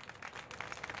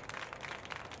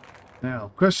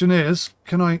 Now, question is,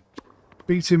 can I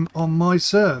beat him on my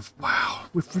serve? Wow,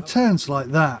 with returns like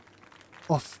that,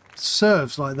 off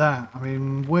serves like that, I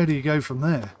mean, where do you go from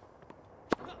there?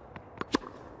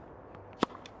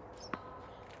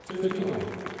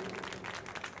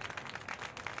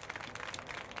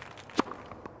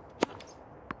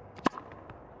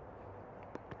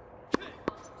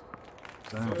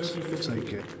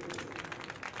 Take it.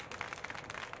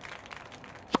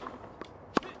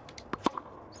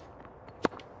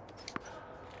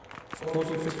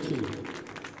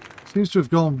 Seems to have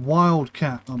gone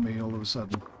wildcat on me all of a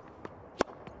sudden.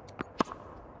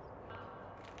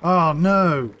 Oh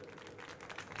no!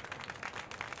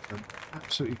 An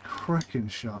absolutely cracking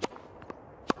shot.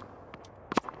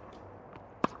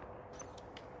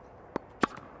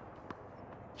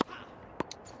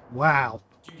 Wow.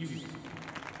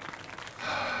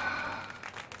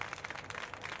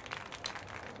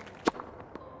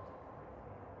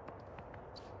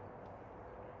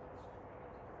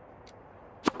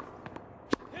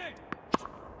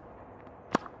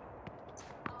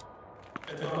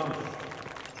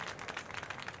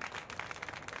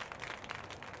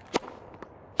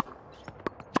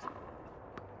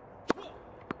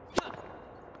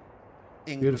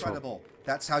 Incredible.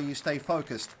 That's how you stay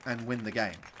focused and win the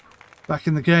game. Back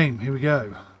in the game. Here we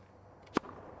go.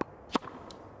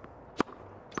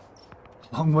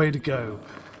 Long way to go.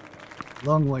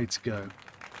 Long way to go.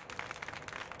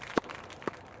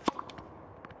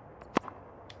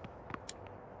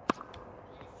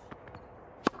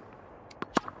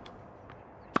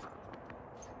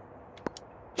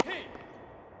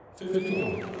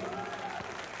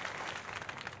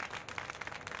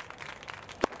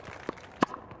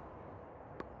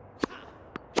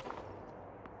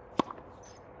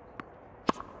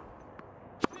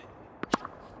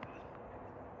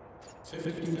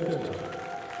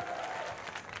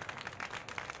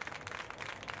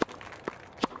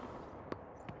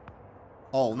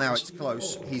 Oh, now it's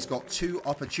close. He's got 2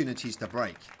 opportunities to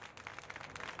break.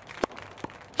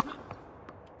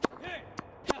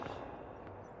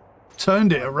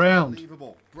 Turned it around.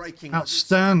 Unbelievable. Breaking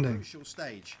Outstanding. this crucial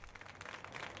stage.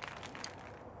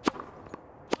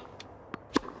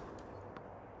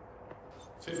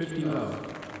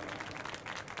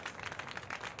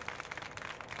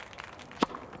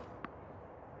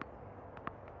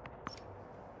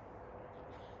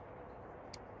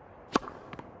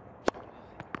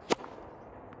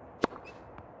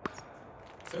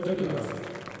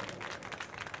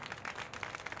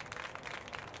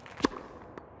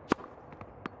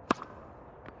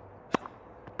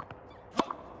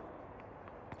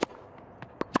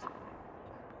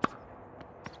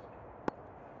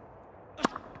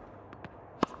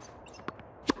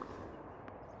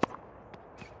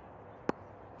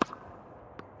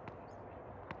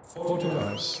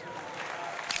 Nice.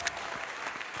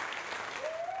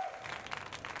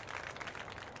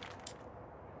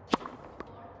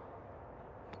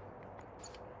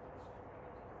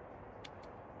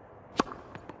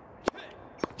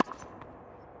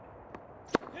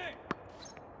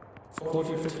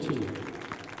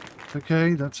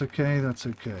 Okay, that's okay, that's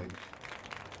okay.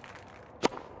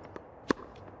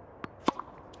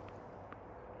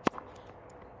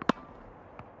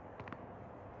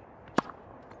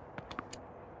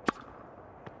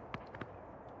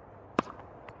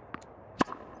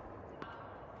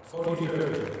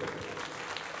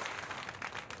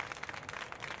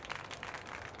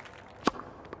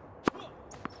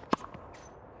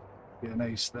 Get an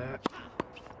ace there.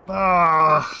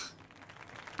 Ah!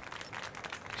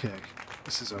 Okay,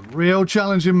 this is a real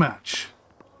challenging match.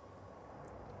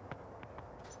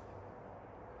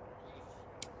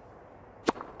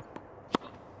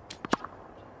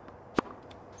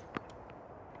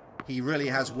 He really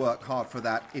has worked hard for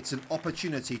that. It's an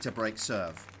opportunity to break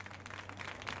serve.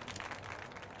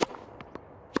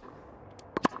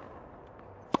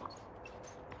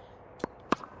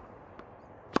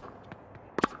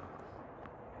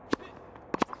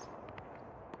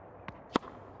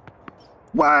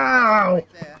 Wow! Right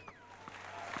there.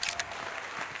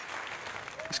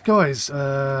 This guy's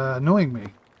annoying me.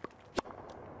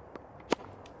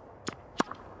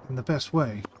 In the best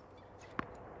way.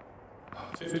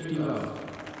 50 love.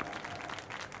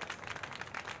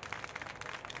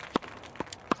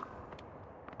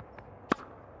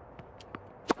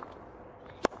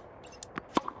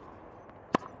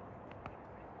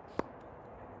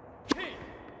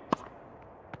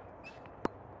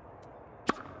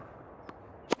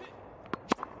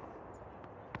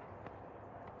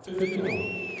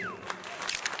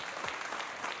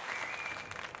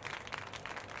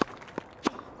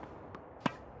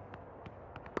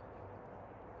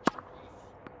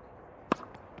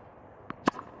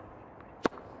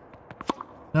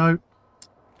 No.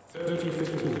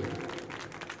 30-15.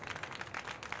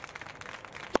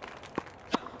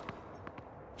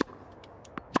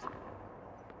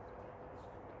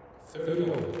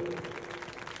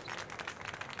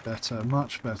 Better,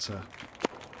 much better.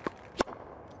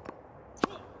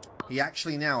 He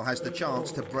actually now has the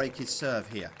chance to break his serve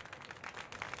here.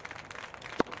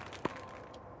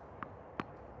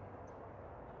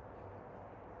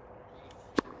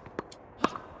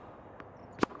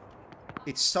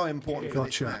 It's so important for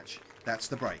this match. That's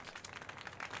the break.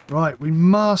 Right, we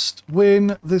must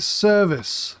win this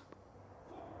service.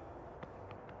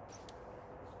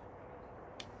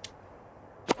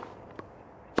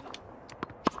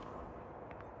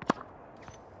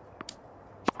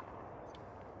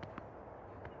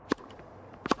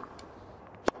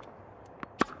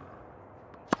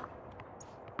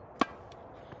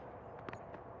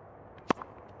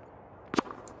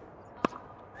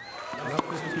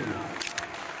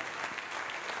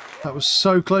 That was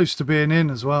so close to being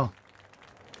in as well.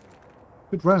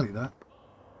 Good rally, that.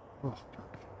 Oh,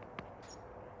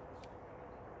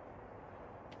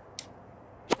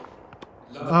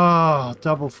 God. Ah,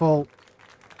 double fault.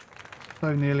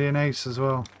 So nearly an ace as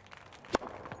well.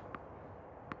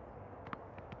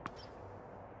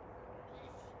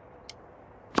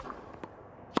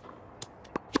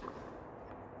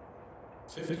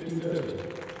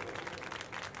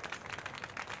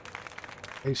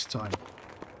 Ace time.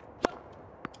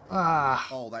 Ah.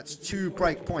 Oh, that's 2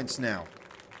 break points now.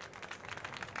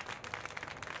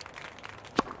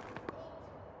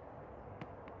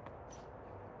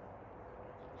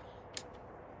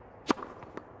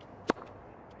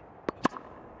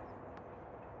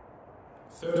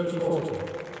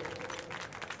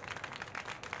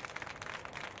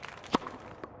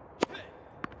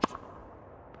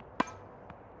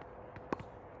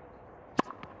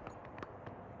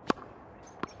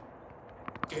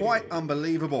 Quite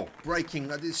unbelievable. Breaking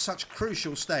at this such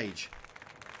crucial stage.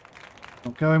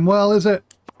 Not going well, is it?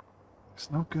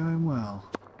 It's not going well.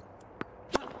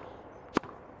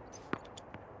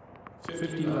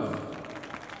 50 love.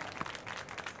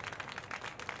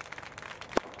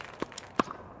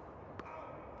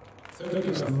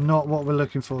 It's not what we're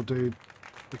looking for, dude.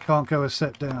 We can't go a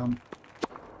set down.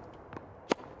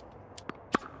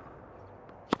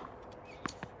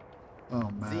 Oh,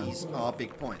 man. These are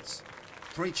big points.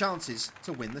 3 chances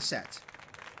to win the set.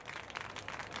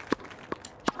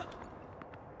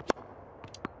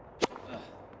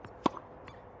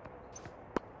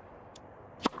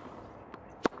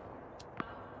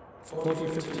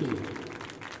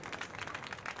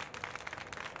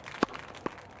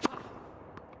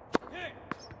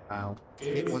 Ow.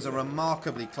 It was a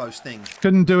remarkably close thing.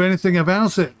 Couldn't do anything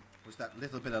about it. Was that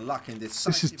little bit of luck in this?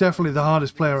 This is definitely the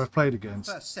hardest player I've played against.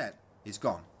 First set is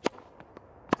gone.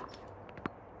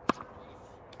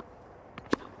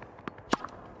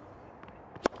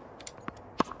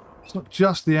 It's not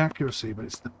just the accuracy, but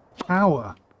it's the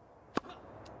power.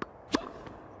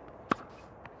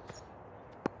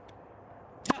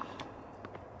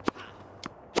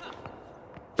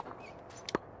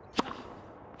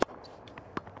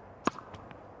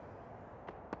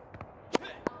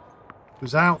 It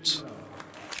was out.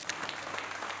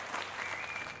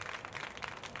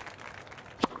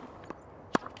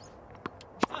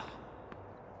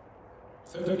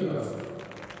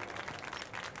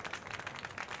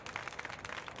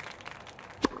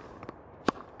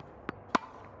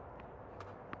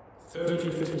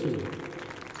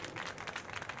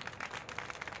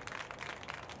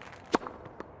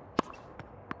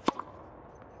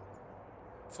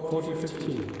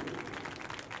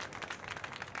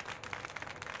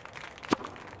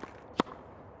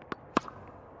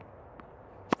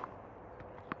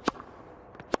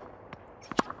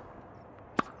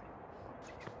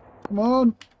 Come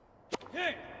on.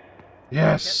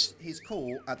 Yes. Gets his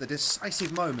call at the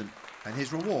decisive moment, and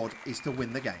his reward is to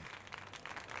win the game.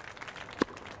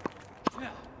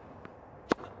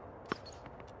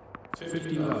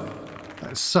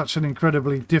 That's such an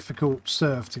incredibly difficult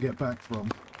serve to get back from.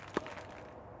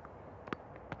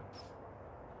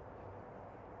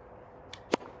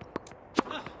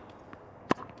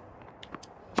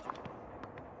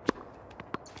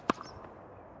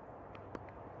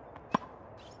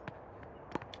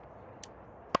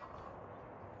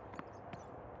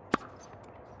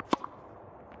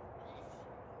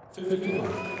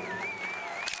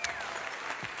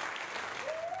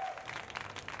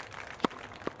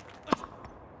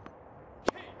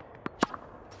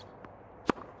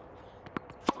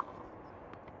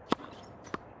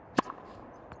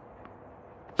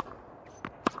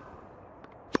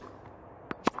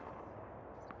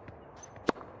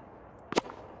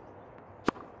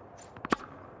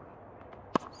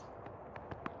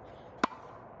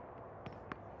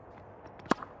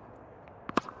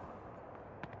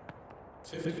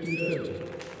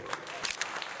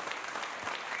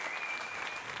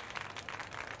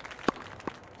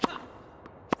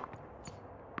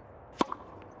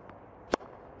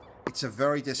 It's a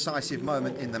very decisive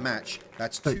moment in the match.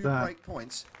 That's 2 break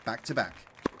points back to back.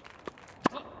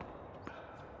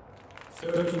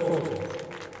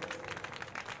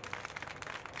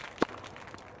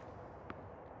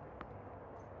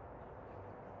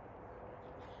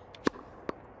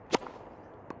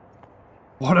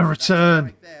 What a return.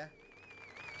 Right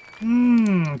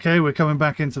there. Okay, we're coming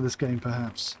back into this game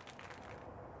perhaps.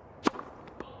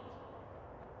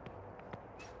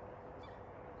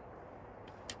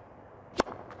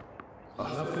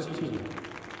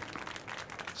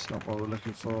 It's not what we're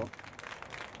looking for.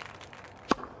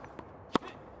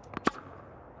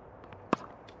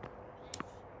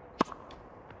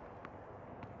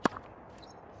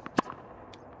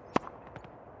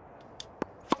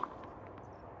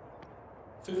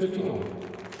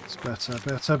 It's Better,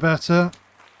 better, better.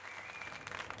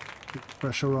 Keep the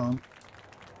pressure on.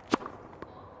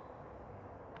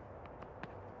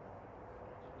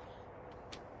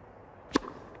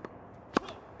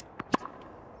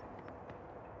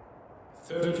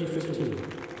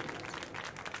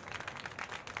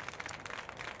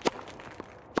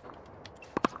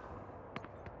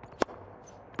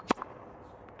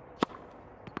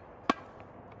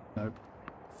 Nope.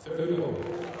 31.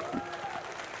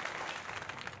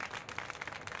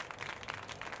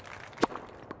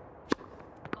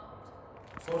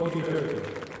 40.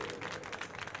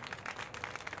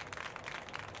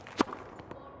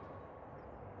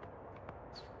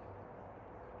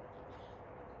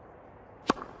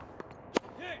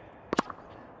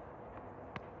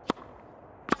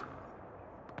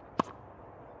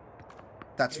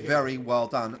 That's very well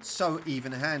done. So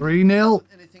even-handed. 3-0.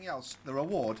 Anything else, the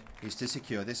reward is to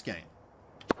secure this game.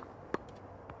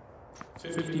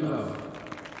 59.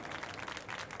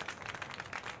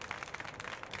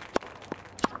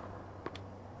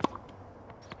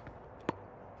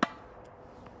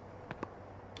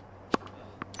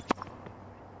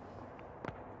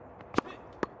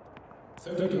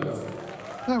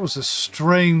 That was a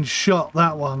strange shot,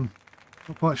 that one.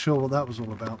 Not quite sure what that was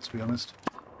all about, to be honest.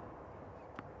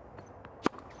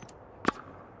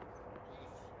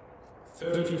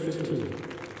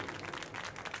 30-15.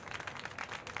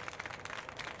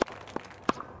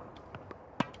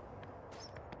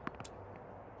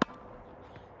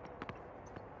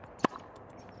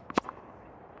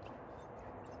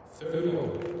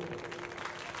 31.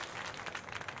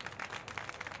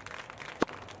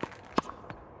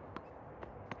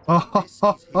 Oh, ho,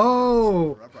 ho,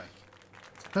 ho. For a break.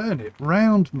 Turn it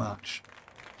round much.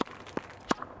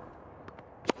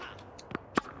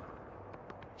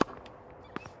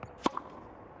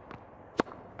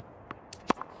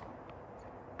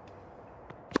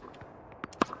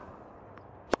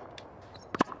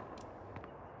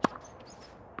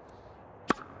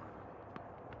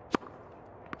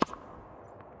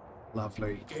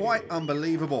 Lovely. Quite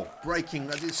unbelievable. Breaking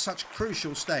at this such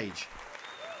crucial stage.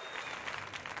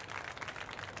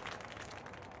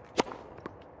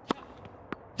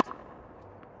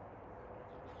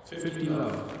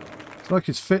 It's like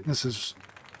his fitness has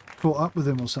caught up with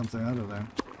him or something, I don't know.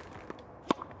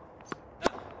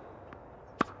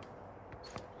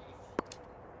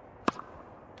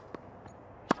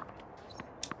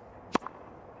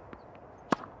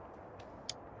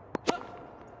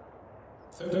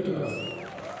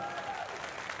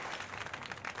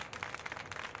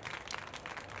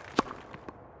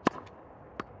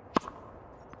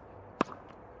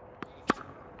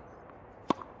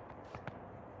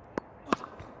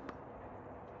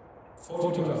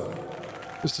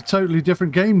 Just a totally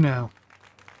different game now.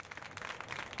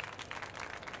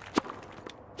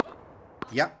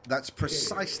 Yep, that's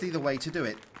precisely the way to do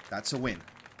it. That's a win.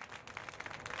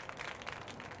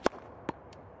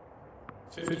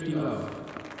 59.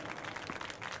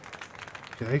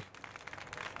 Okay.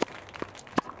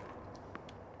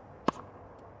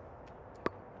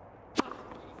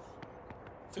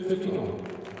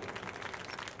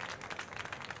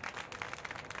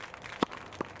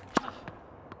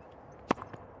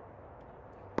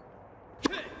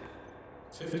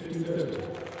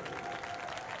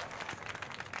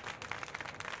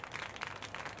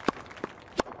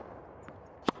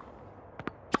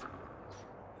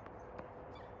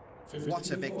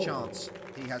 What a big chance.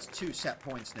 He has 2 set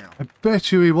points now. I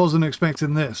bet you he wasn't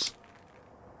expecting this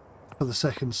for the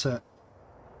second set.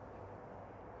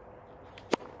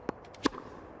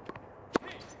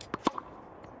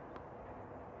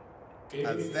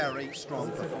 A very strong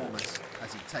performance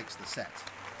as he takes the set.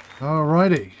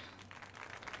 Alrighty.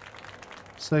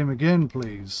 Same again,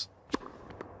 please.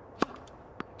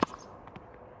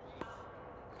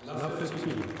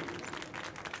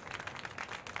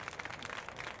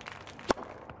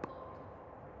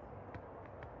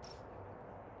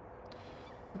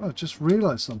 Oh, I just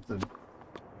realised something.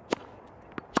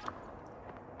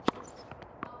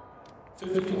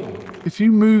 If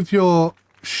you move your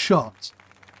shot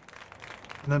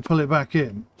and then pull it back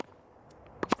in,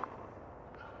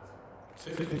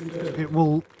 it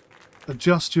will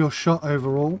adjust your shot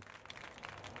overall.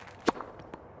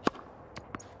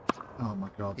 Oh my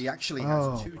god. He actually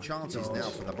has 2 chances now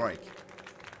for the break.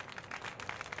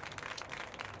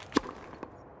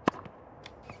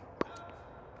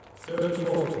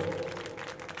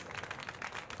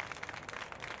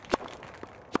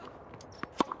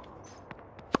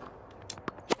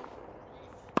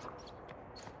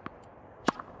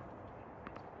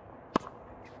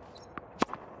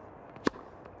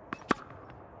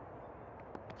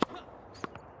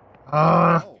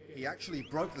 Ah. Oh, he actually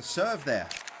broke the serve there.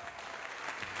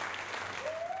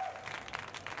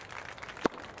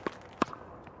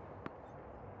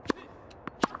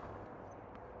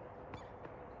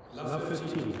 Love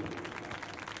 15.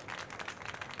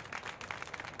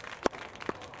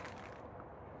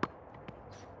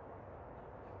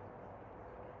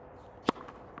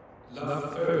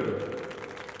 Love 30.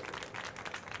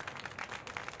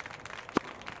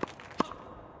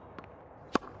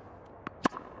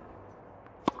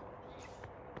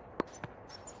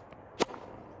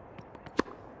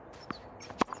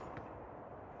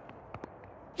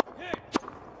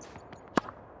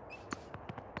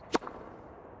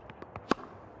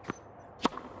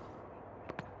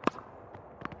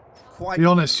 Be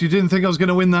honest, you didn't think I was going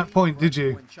to win that point, did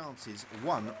you? Chances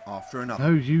one after another.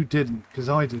 No, you didn't, because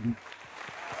I didn't.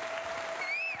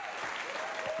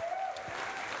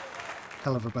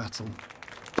 Hell of a battle.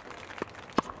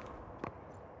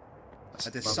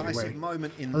 A decisive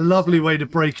moment in a lovely way to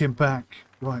break him back.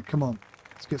 Right, come on.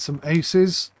 Let's get some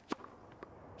aces.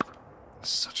 That's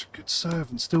such a good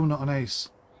serve and still not an ace.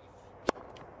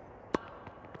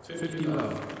 50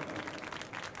 love.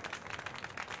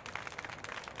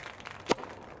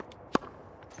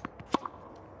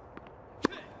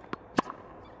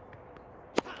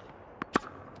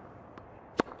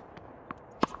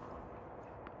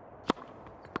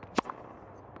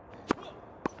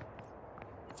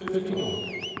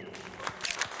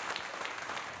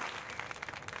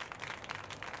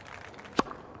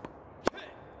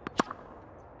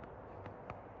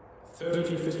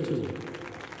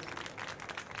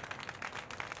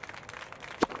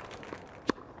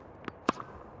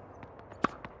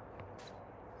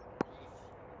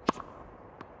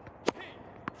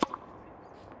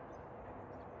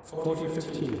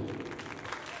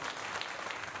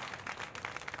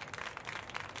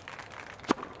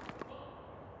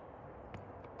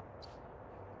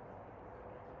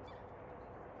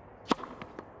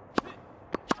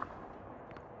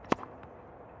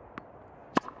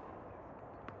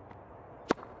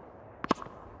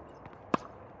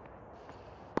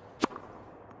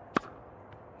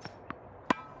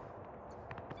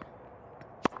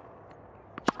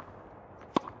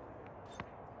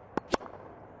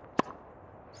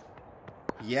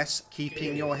 Yes,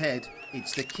 keeping your head,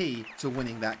 it's the key to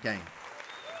winning that game.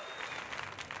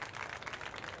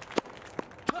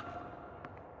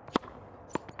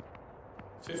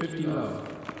 Love.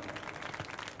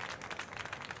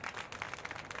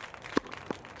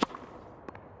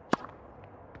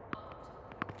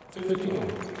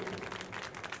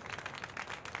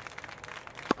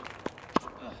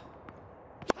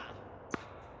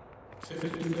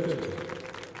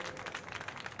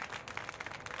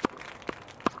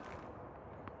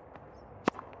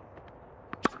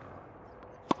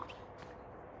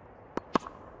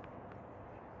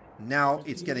 Now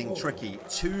it's getting tricky.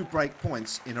 2 break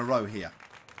points in a row here.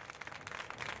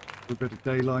 A bit of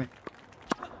daylight.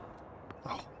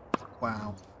 Oh,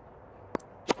 wow.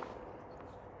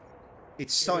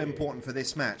 It's so important for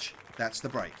this match. That's the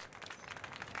break.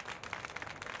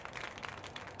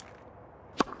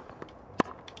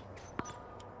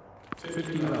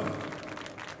 Love.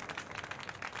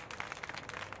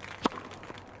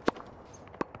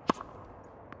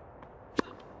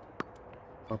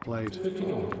 Well played.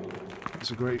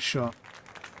 That's a great shot.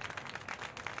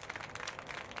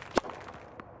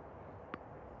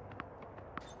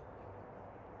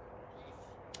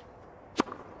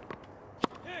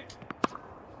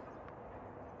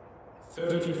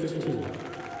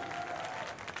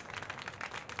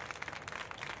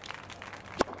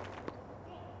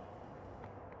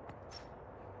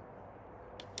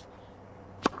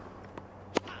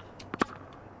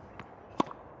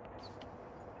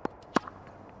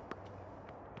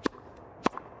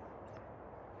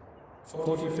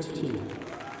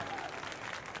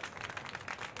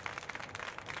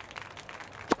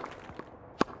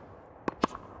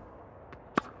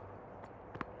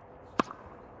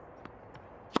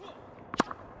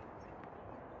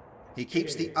 He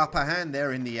keeps the upper hand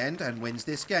there in the end and wins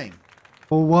this game.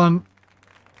 4-1.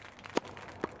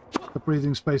 The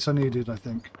breathing space I needed, I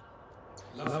think.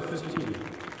 Love 15.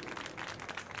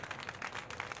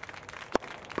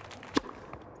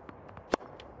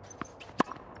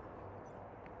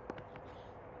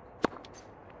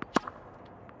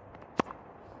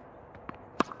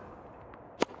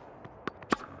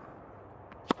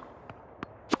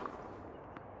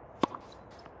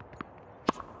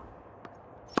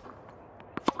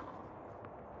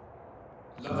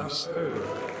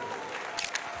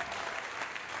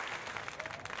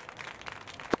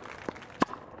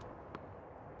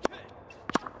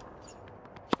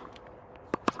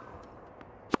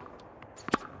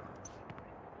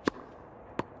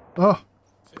 Oh,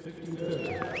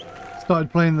 15-30. started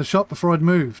playing the shot before I'd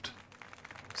moved.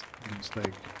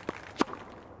 Mistake.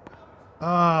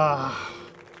 Ah.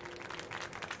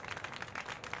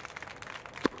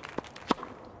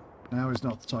 Now is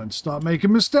not the time to start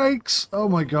making mistakes. Oh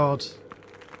my god.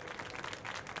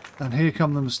 And here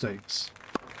come the mistakes.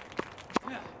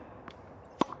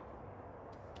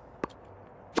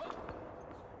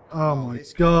 Oh my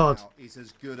This god. game now is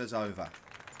as good as over.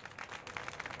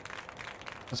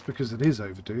 That's because it is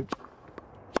over, dude.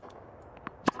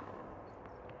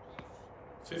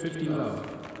 50 love.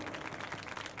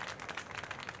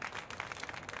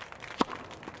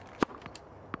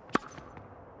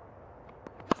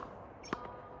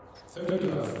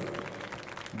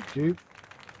 Thank you.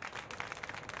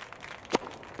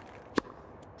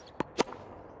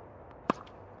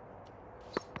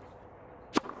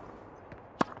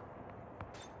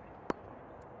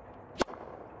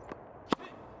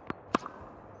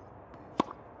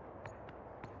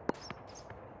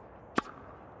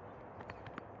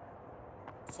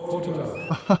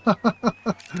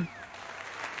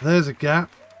 There's a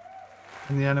gap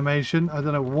in the animation. I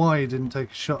don't know why he didn't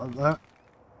take a shot at that.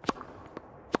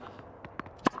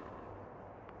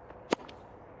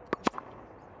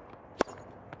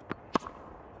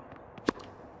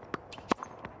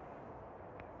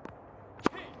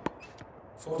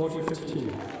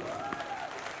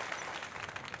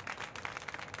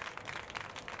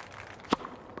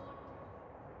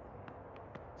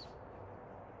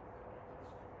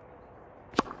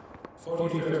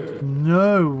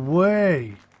 No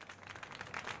way.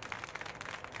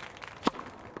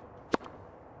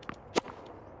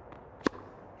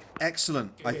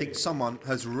 Excellent. I think someone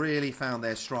has really found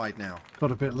their stride now.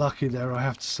 Got a bit lucky there, I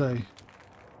have to say.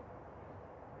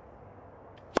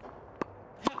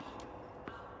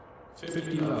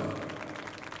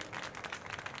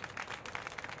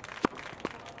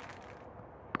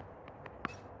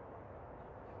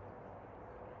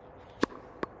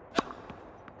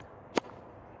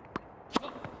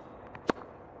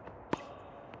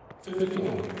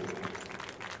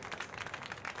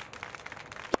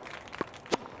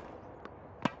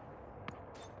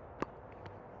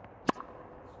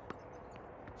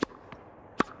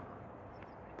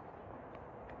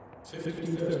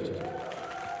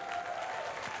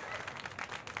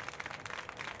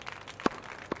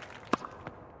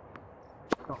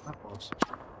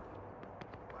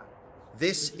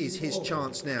 This is his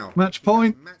chance now. Match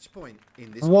point. Match point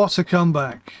in this. What a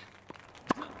comeback.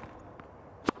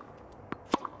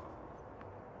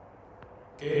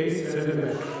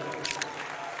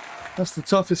 That's the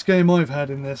toughest game I've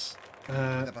had in this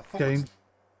game.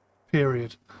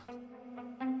 Period.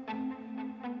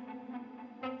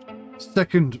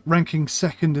 Ranking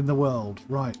second in the world.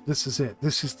 Right, this is it.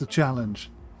 This is the challenge.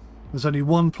 There's only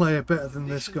one player better than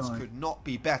this guy. Could not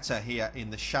be better here in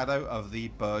the shadow of the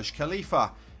Burj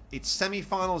Khalifa. It's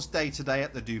semi-finals day today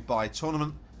at the Dubai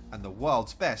tournament, and the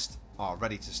world's best are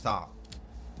ready to start.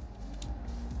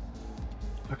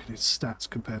 Look at his stats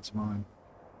compared to mine.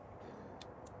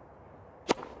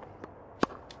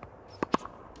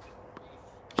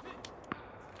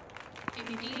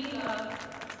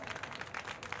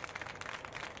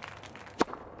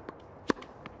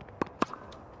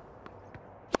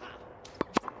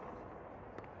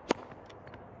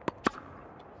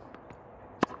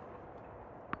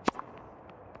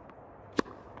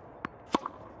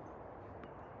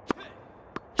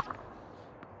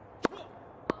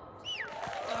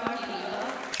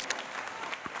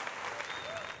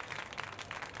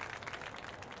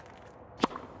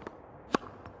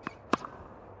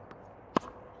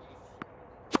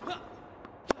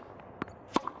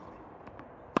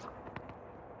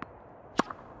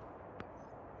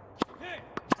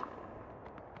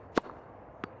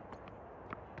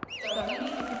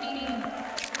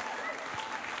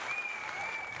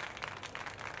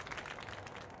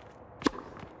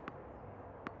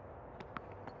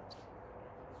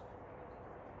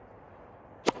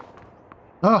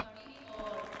 Ah!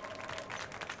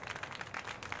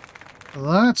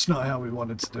 Well, that's not how we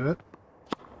wanted to do it.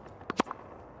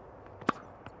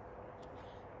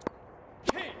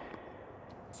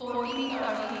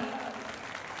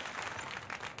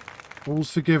 All's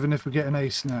forgiven if we get an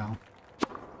ace now.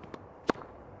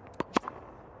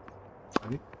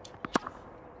 Okay.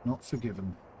 Not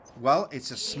forgiven. Well, it's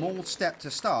a small step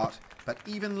to start, but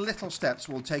even little steps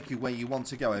will take you where you want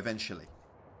to go eventually.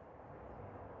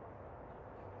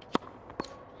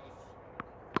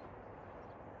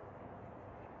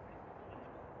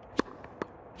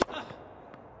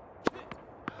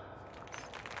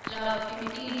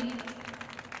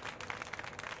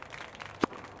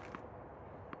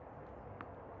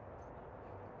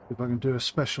 If I can do a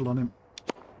special on him.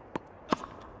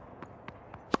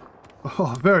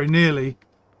 Oh, very nearly.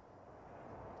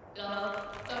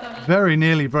 Very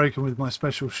nearly broken with my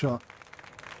special shot.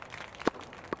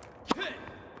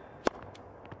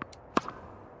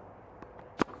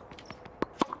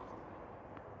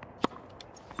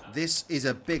 This is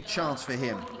a big chance for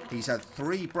him. He's had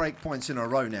 3 break points in a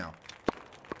row now.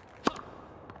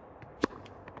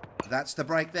 That's the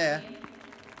break there.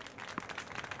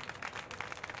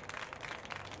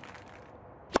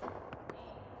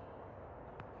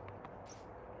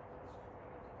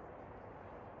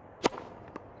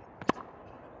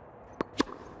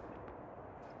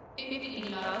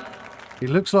 He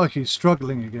looks like he's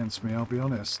struggling against me, I'll be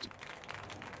honest.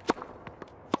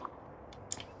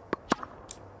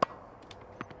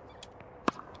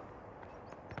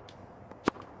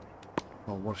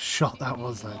 Oh, what a shot that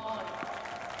was, though.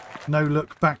 No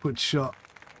look, backwards shot,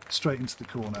 straight into the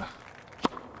corner.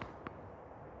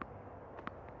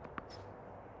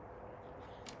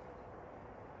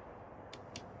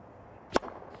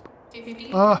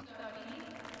 Ah!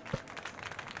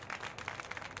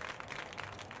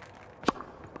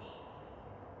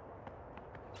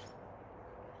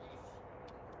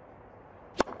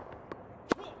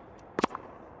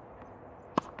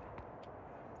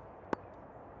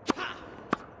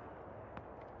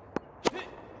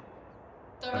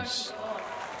 Nice.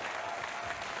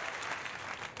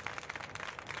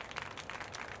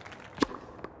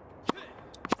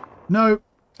 No.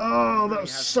 Oh, that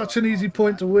was such an easy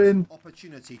point to win.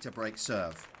 Opportunity to break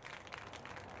serve.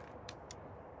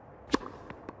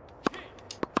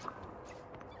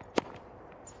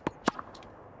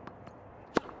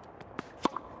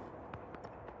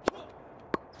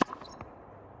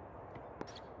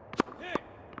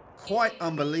 Quite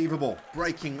unbelievable.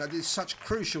 Breaking at this such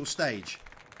crucial stage.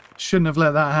 Shouldn't have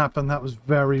let that happen. That was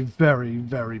very, very,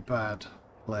 very bad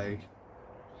play.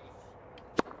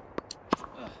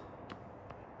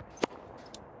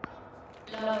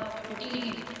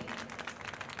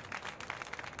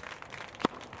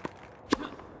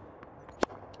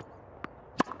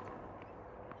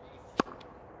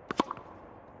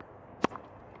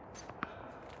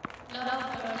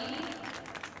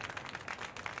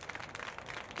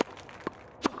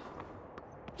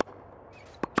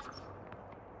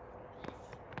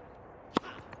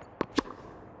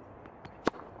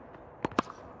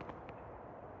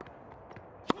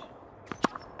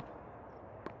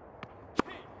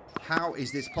 How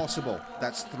is this possible?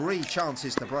 That's 3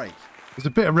 chances to break. There's a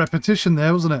bit of repetition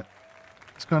there, wasn't it?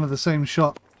 It's kind of the same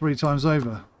shot 3 times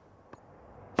over.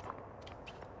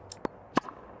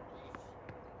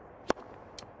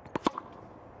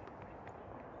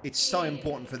 It's so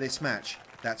important for this match.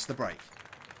 That's the break.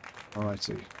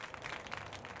 Alrighty.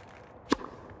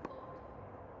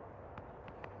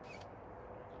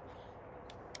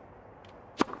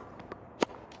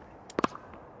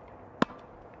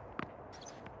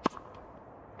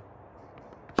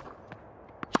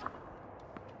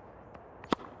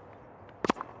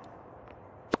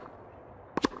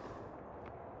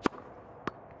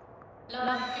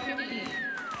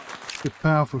 Good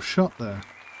powerful shot there.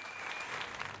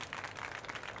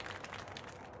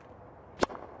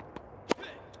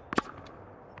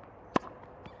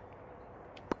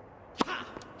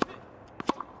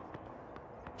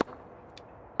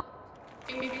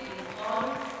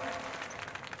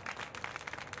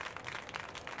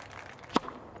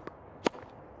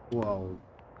 Whoa.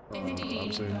 Oh, that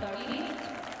was in.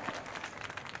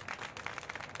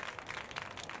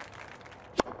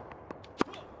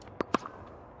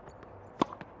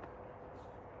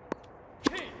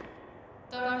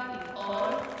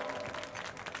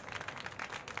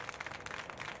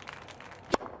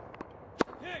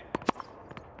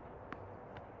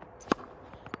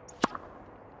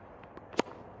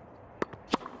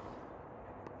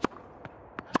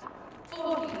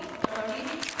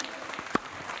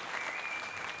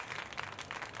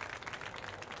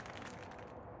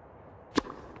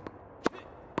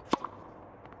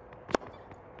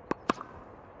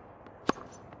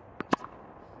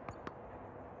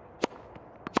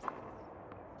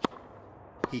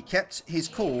 He kept his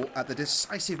cool at the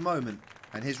decisive moment,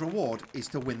 and his reward is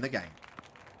to win the game.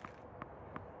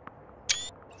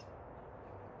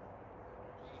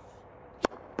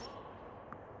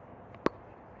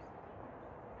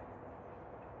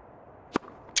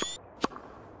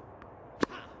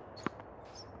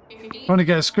 Trying to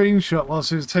get a screenshot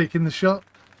whilst he was taking the shot.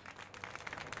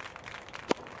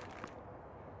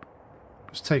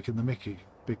 He was taking the mickey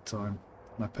big time,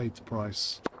 and I paid the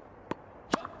price.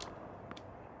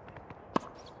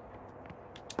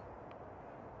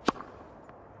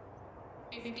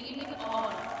 15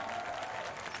 all.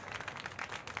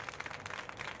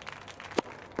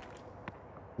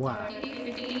 Wow.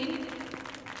 15.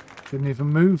 Didn't even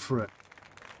move for it.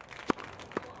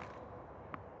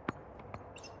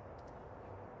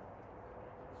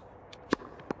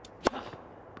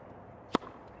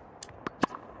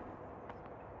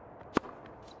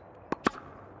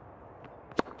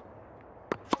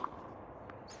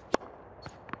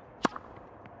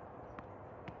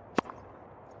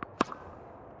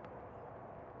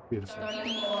 Beautiful.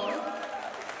 34.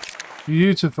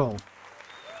 Beautiful.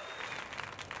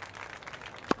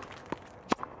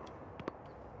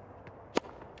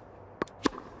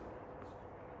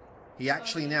 He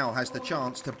actually now has the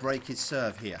chance to break his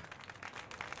serve here.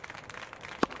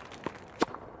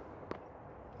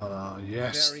 Ah,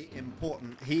 yes. Very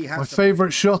important. He has My to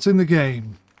favourite shot in the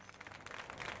game.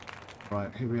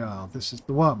 Right, here we are. This is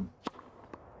the one.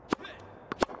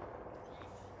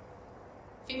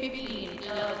 15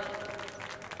 love.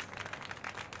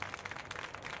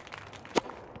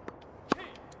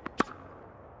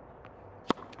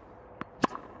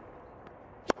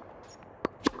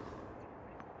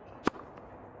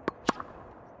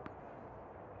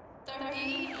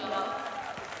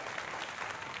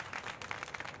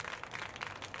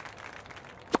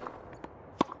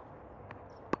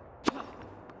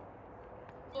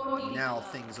 Now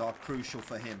things are crucial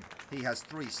for him. He has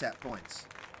 3 set points.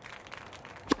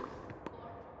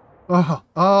 Oh,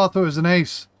 I thought it was an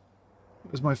ace.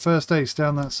 It was my first ace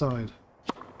down that side.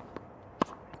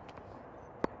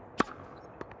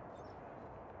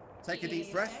 Take a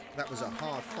deep breath. That was a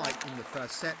hard fight in the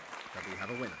first set, but we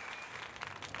have a winner.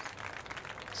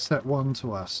 Set 1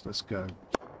 to us. Let's go.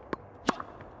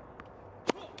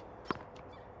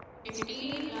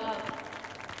 15 love.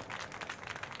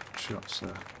 Shots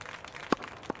there.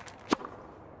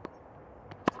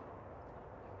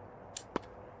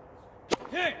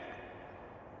 Hey!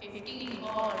 15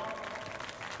 all.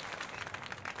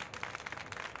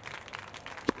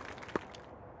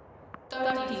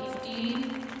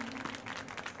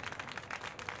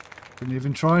 Didn't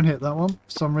even try and hit that one for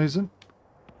some reason.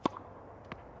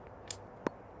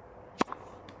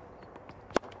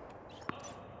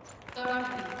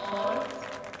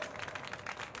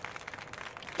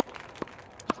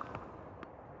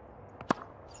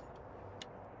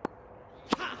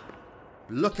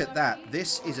 Look at that.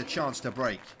 This is a chance to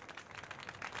break.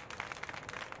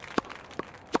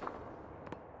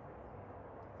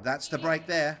 That's the break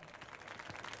there.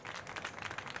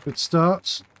 Good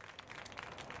starts.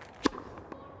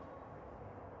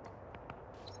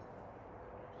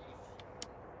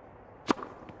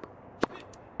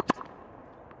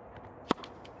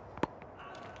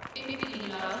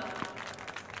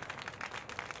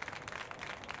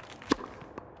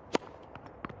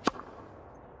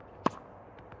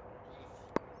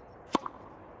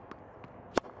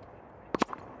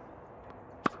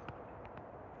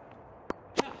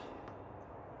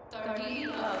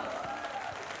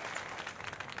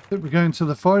 I think we're going to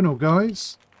the final,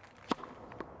 guys.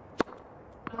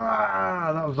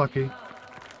 Ah, that was lucky.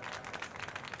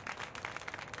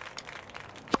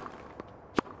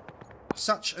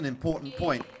 Such an important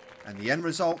point, and the end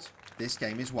result, this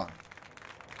game is won.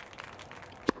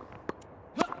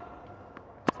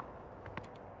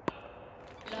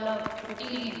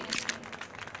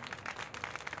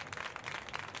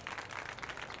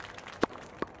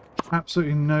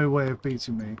 Absolutely no way of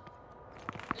beating me.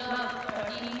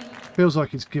 Feels like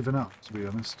he's given up, to be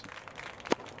honest.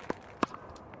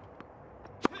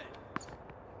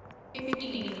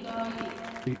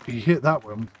 He hit that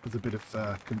one with a bit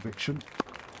of conviction.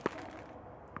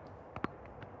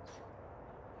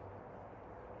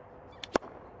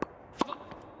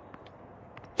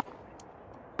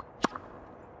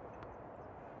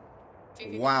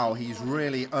 Wow, he's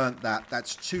really earned that.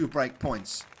 That's 2 break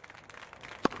points.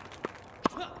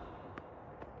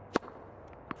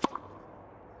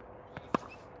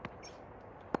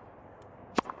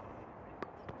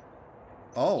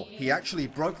 Oh, he actually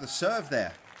broke the serve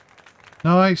there.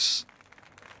 Nice.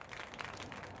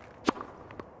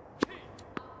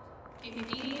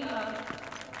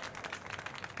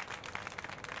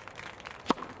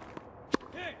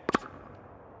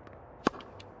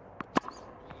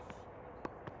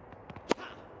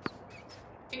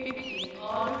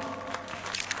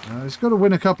 He's got to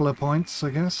win a couple of points, I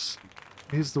guess.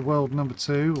 He's the world number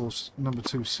 2, or number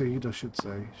 2 seed, I should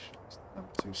say.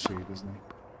 Number 2 seed, isn't he?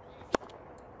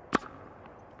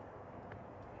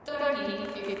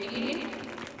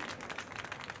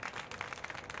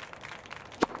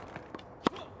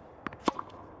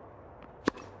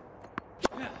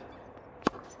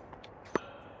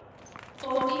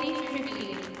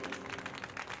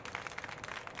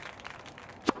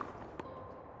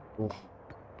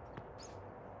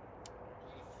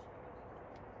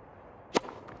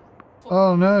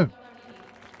 Oh no.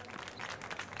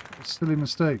 A silly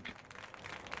mistake.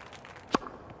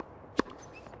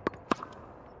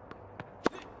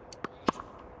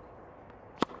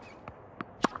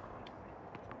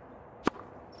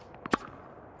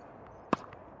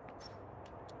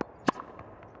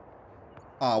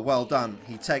 Ah, well done.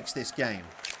 He takes this game.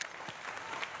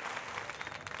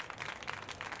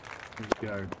 There we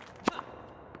go.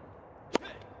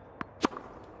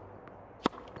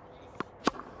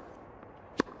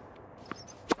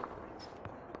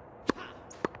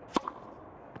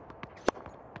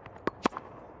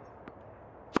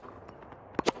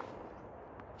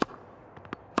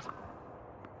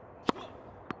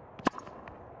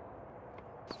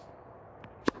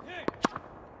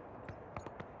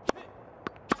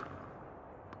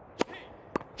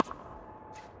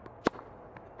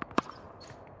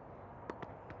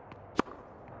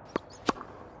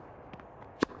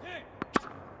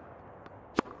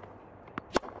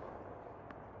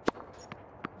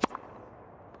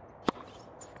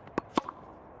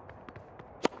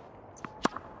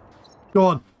 Go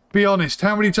on, be honest.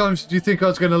 How many times did you think I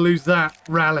was going to lose that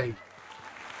rally?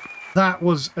 That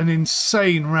was an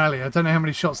insane rally. I don't know how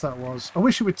many shots that was. I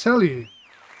wish it would tell you.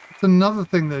 It's another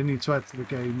thing they need to add to the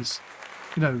games.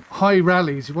 You know, high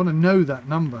rallies, you want to know that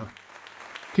number.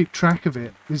 Keep track of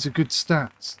it. These are good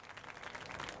stats.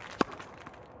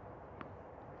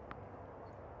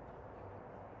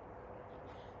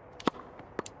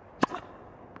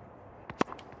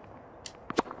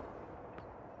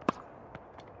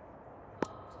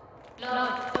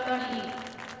 Love 30.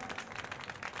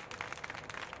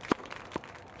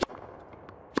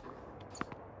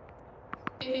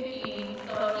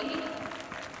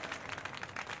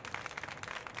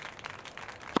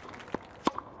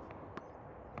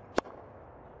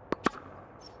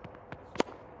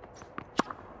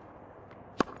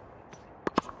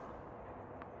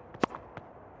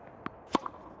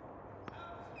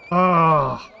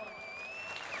 Ah.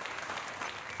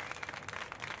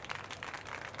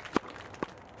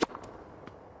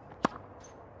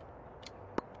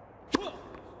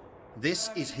 This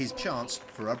is his chance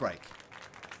for a break.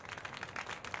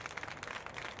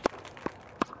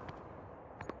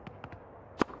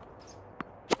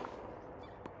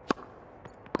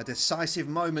 A decisive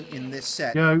moment in this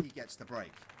set. Go. He gets the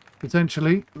break.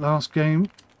 Potentially, last game,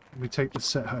 we take the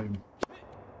set home.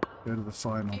 Go to the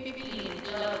final.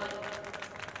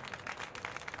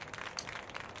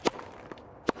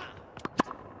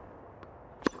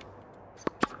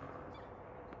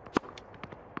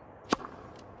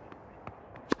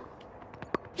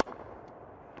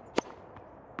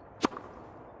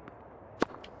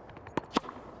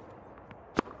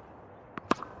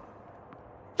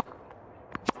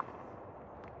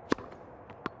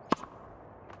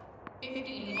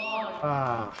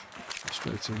 Ah,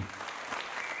 frustrating.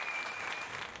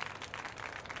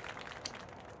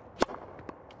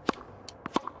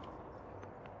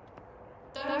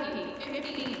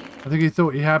 I think he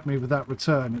thought he had me with that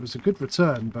return. It was a good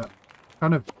return, but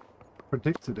kind of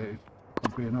predicted it, if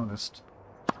I'm being honest.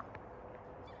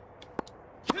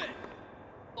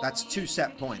 That's 2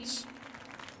 set points.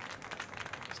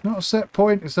 It's not a set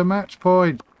point, it's a match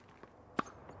point.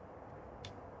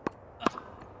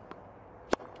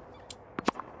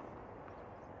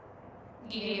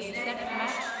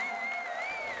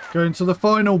 Going to the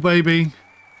final, baby.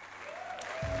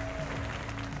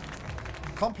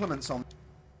 Compliments on.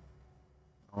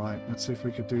 Alright, let's see if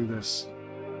we could do this.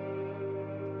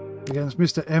 Against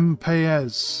Mr.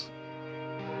 𝗦𝘂𝗃𝗍𝘆.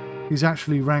 He's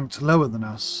actually ranked lower than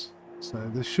us.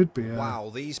 So this should be a...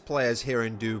 Wow, these players here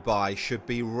in Dubai should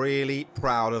be really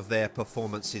proud of their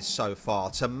performances so far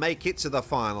to make it to the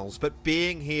finals. But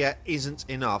being here isn't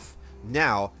enough.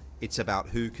 Now it's about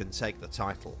who can take the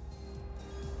title.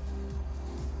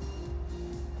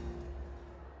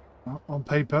 On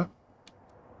paper.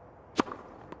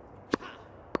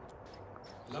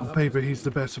 On paper, he's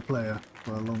the better player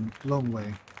by a long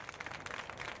way.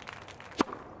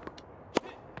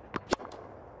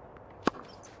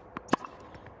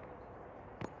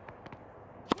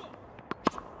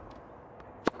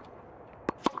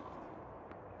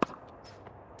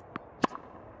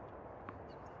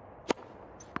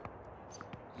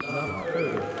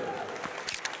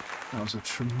 That was a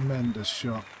tremendous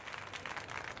shot.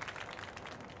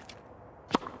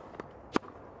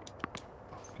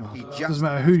 God, doesn't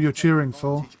matter who you're cheering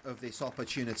for. Of this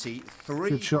opportunity, 3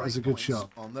 good shot is a good points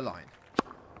shot. On the line.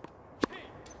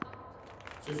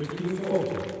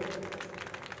 15-40.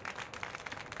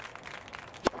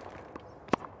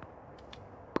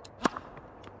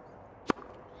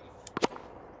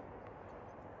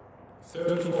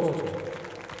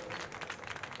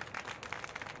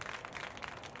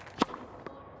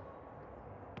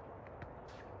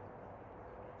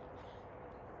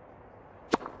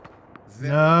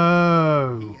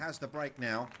 No. He has the break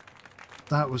now.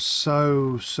 That was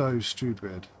so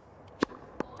stupid.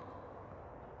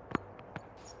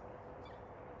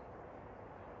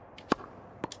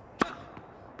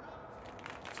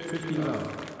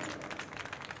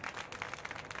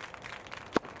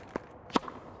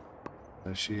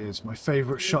 There she is, my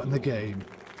favourite shot in the game.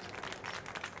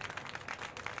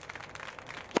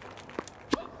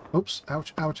 Oops,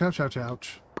 ouch, ouch, ouch, ouch,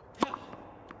 ouch.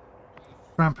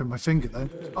 Cramping my finger then.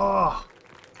 Oh!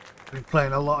 I've been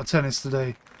playing a lot of tennis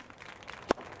today.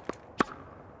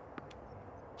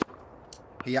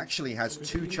 He actually has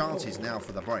 2 chances now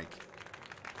for the break.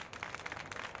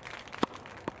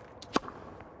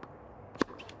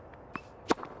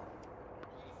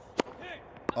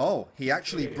 Oh, he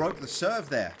actually broke the serve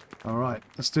there. Alright,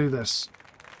 let's do this.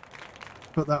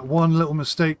 Put that one little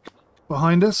mistake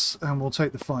behind us and we'll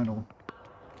take the final.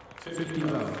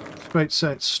 Straight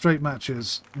sets, straight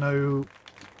matches. No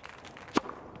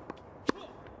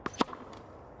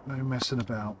messing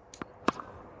about.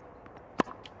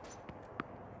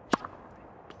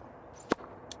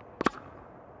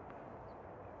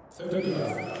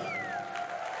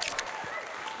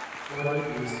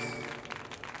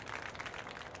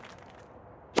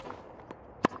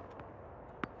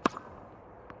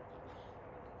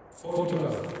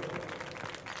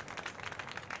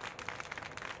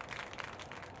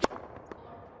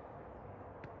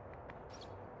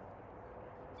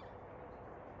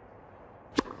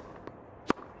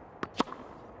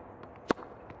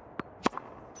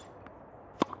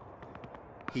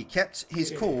 He kept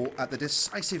his cool at the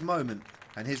decisive moment,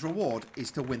 and his reward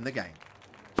is to win the game.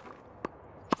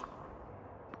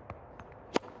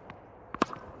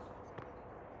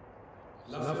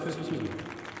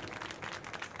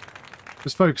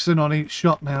 Just focusing on each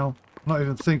shot now. I'm not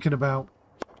even thinking about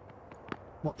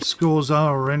what the scores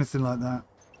are or anything like that.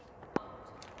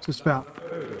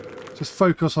 Just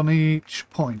focus on each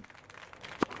point.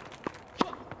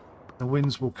 The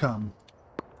wins will come.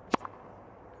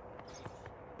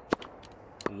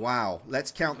 Wow,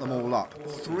 let's count them all up.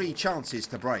 3 chances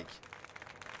to break.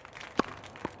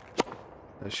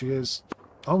 There she is.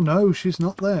 Oh no, she's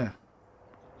not there.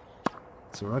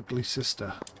 It's her ugly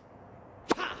sister.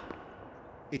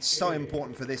 It's so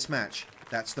important for this match.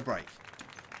 That's the break.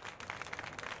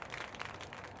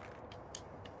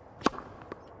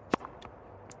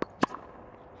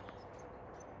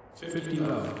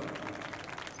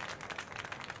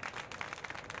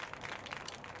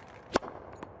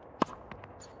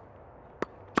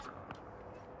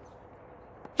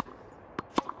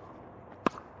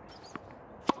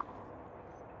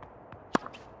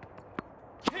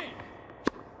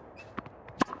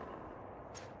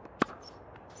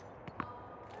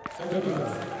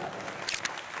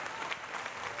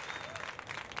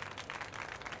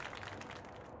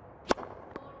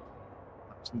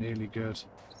 That's nearly good.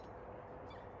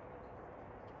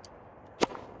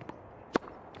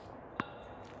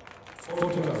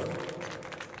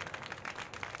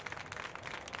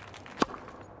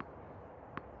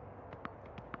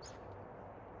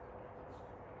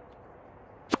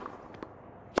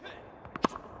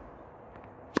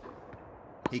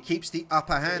 He keeps the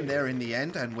upper hand there in the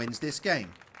end and wins this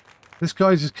game. This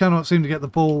guy just cannot seem to get the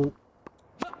ball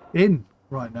in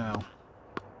right now.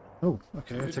 Oh,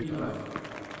 okay, I take it back.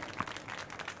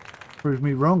 Prove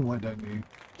me wrong, why don't you?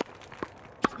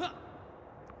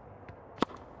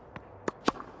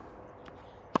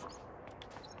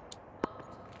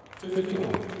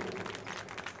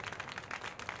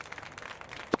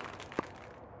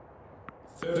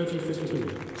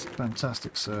 It's a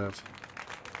fantastic serve.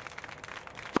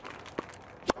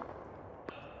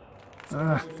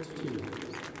 Ah.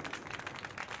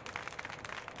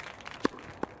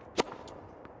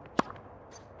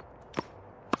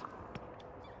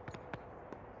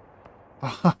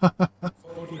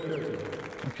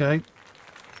 Okay.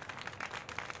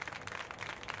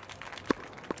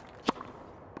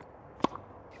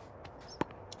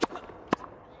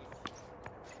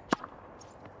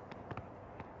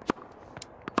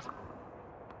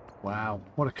 Wow,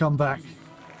 what a comeback.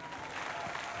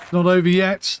 It's not over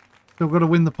yet. Still got to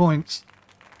win the points.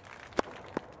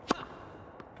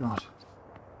 God.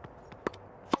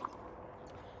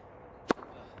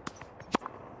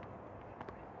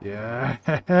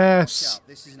 Yes.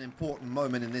 This is an important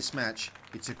moment in this match.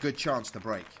 It's a good chance to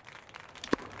break.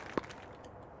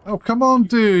 Oh, come on,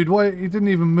 dude. Why, he didn't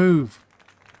even move.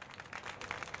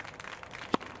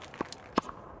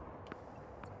 I'll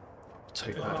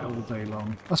take that all day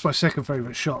long. That's my second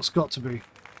favourite shot. It's got to be.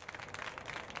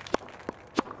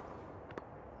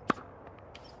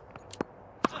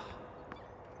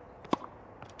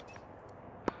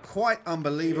 quite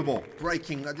unbelievable,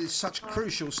 breaking at this such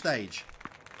crucial stage.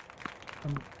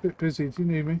 I'm a bit busy. Do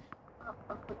you need me? I'll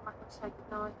put back and say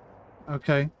goodnight.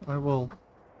 Okay, I will.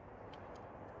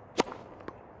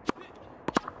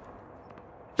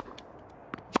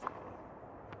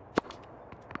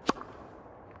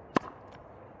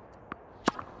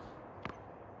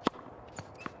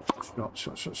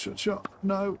 Shot.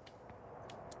 No.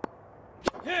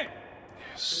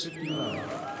 Yes.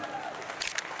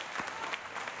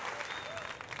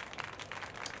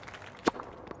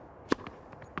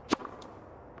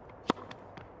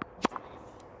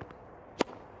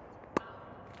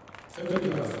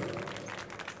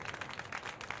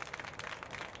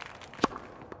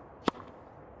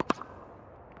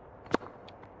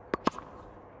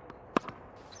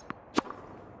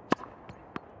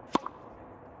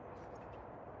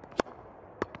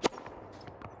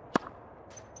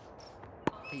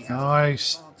 He has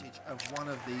Nice. the advantage of one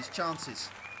of these chances.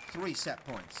 3 set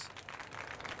points.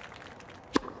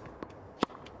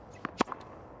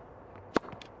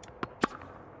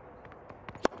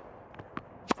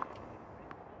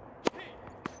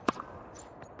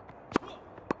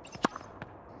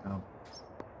 Oh.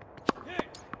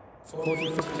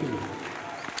 42.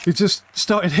 He just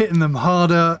started hitting them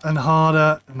harder and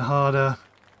harder and harder.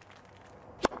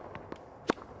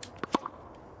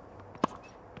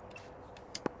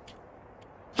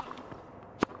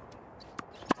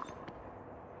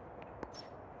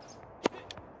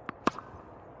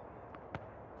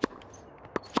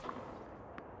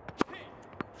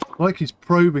 Like he's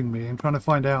probing me and trying to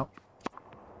find out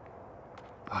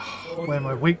where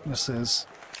my weakness is.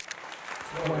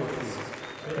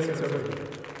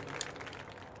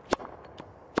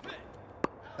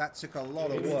 That took a lot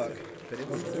of work, but it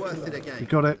was worth it again. We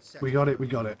got it, we got it, we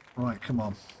got it. Right, come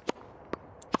on.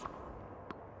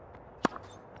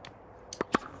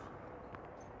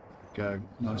 Go,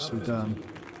 nicely done.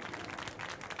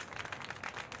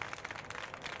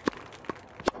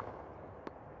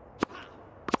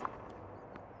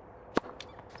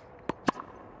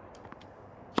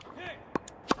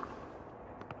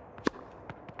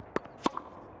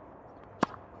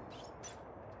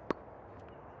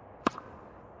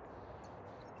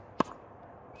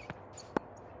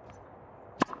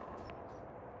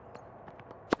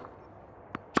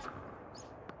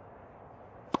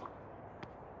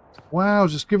 Wow,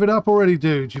 just give it up already,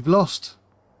 dude. You've lost.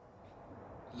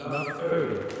 He's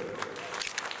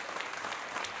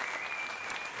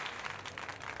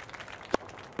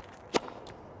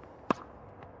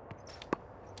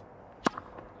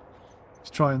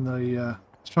trying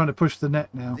to push the net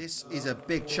now. This is a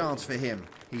big chance for him.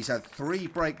 He's had 3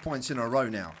 break points in a row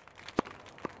now.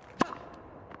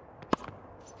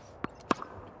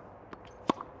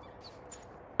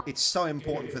 It's so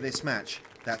important for this match.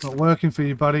 That's Not working for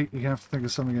you, buddy. You have to think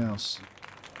of something else.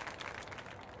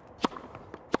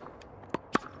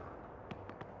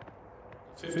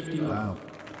 Wow.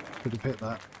 Could have hit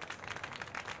that.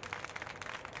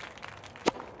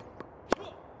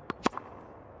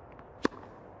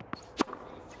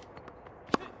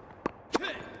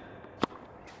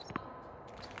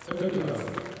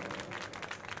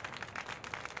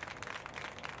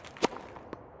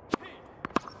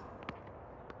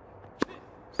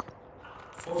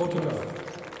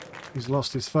 He's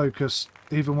lost his focus,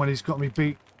 even when he's got me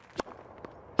beat.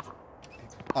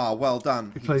 Ah, well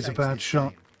done. He plays a takes bad this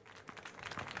shot. game.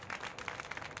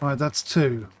 Right, that's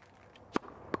 2.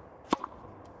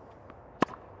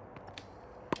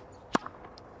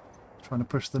 Trying to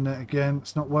push the net again.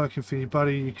 It's not working for you,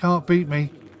 buddy. You can't beat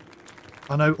me.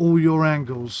 I know all your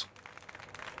angles.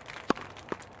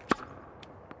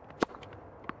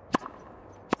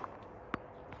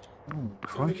 Oh,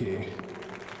 crikey.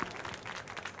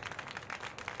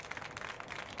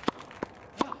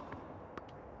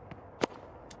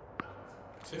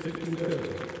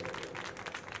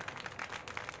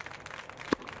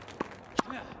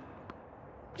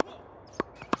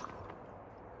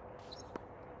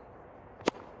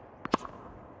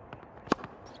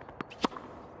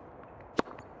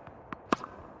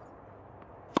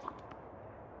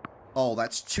 Oh,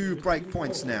 that's 2 break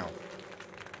points now.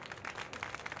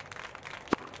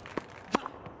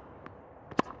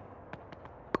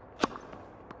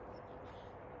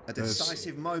 A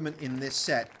decisive moment in this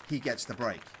set, he gets the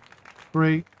break.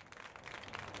 3.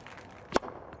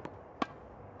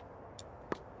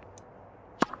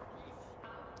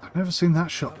 I've never seen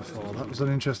that shot before. That was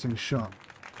an interesting shot.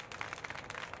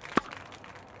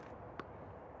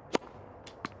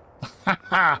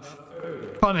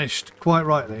 Punished, quite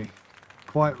rightly.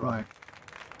 Quite right.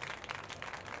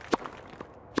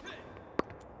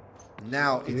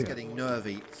 Now it's getting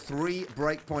nervy. 3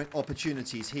 breakpoint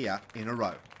opportunities here in a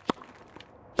row.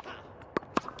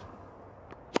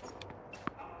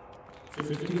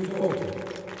 15-40.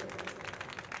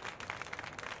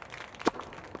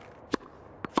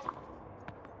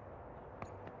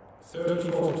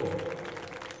 30-40.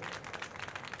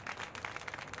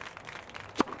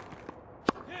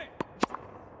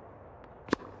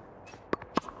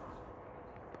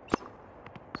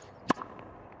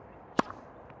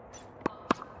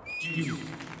 Do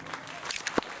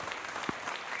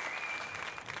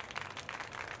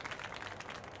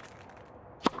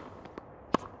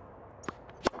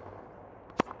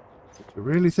you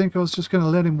really think I was just going to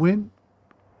let him win?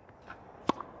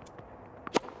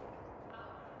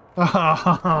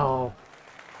 Oh,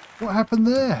 what happened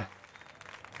there?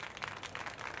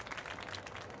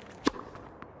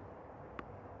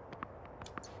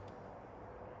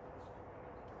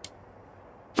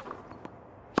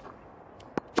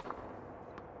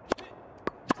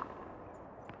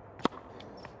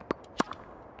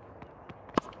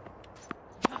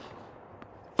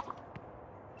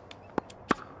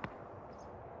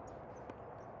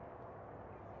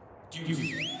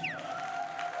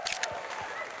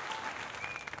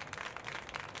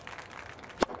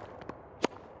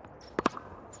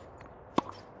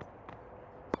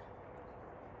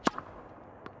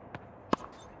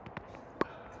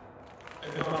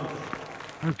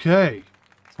 Okay,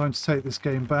 time to take this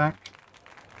game back.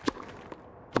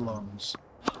 Belongs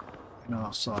in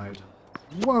our side.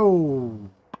 Whoa!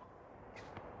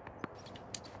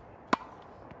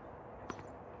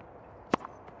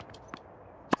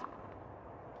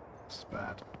 This is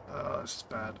bad. Oh, this is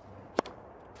bad.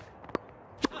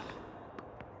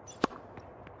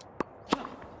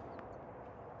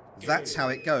 That's how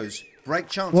it goes. Break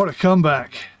chance. What a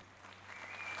comeback!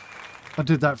 I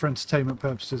did that for entertainment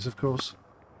purposes, of course.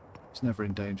 It's never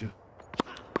in danger.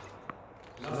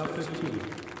 Love 15.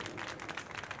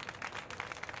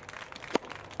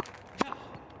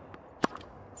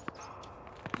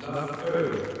 Love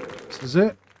 30. This is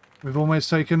it. We've almost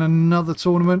taken another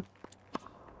tournament.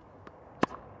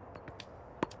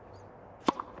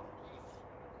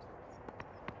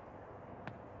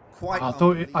 Quite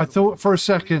I thought for a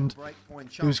second breakpoint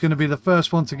he was chance. going to be the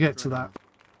first one to get to that.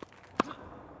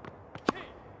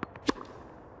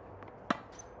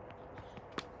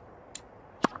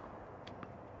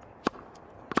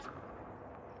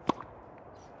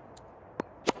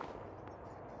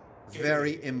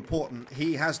 Very important.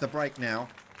 He has the break now.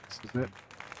 This is it.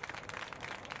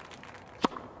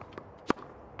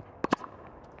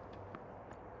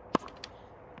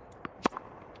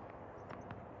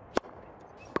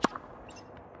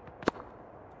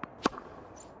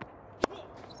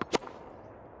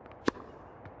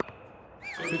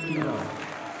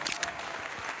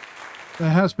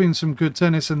 There has been some good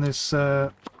tennis in this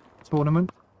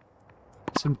tournament.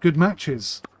 Some good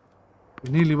matches. We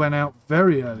nearly went out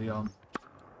very early on.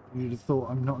 You'd have thought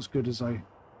I'm not as good as I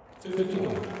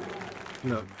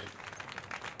look.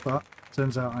 But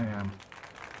turns out I am.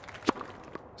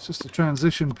 It's just a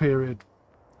transition period.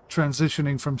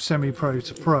 Transitioning from semi-pro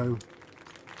to pro.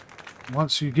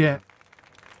 Once you get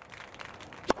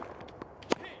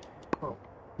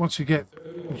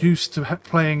used to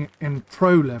playing in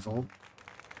pro level,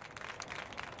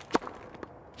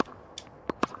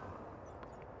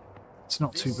 it's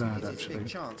not too bad, actually. Big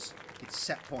chance. It's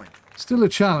set point. Still a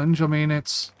challenge. I mean,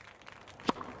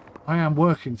 I am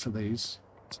working for these.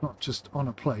 It's not just on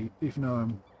a plate, even though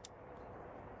I'm...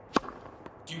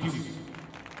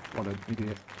 What an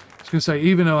idiot. I was going to say,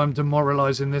 even though I'm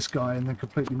demoralising this guy and then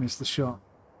completely miss the shot.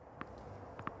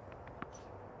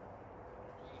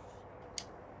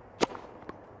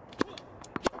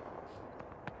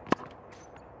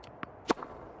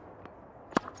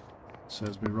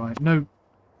 Serves me right. No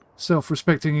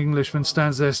self-respecting Englishman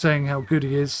stands there saying how good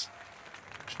he is.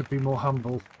 Should be more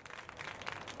humble.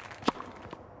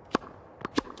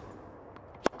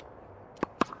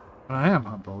 And I am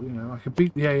humble, you know. I could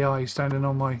beat the AI standing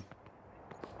on my...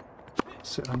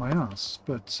 sitting on my ass.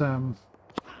 But, this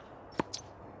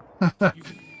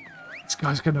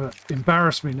guy's going to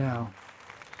embarrass me now.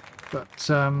 But,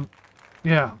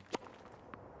 yeah.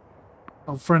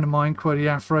 Old friend of mine,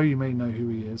 𝗦𝘂𝗽𝗆𝗺𝗆, you may know who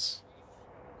he is.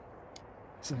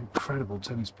 He's an incredible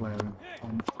tennis player.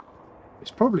 He's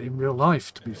probably in real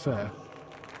life, to be fair.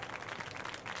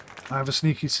 I have a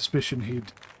sneaky suspicion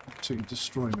he'd absolutely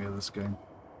destroy me in this game.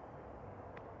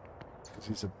 Because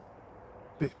he's a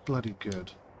bit bloody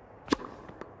good.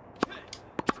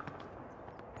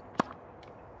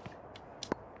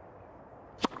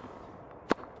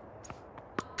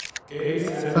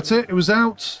 That's it, it was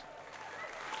out.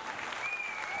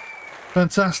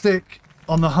 Fantastic.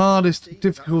 On the hardest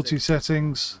difficulty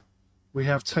settings, we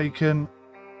have taken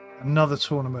another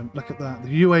tournament. Look at that.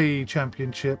 The UAE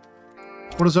Championship.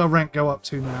 What does our rank go up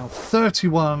to now?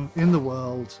 31 in the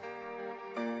world.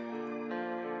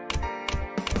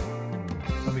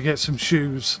 And we get some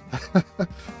shoes.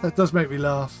 That does make me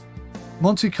laugh.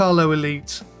 Monte Carlo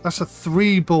Elite. That's a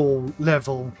 3-ball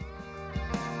level.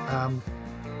 I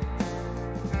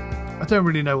don't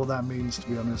really know what that means, to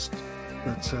be honest.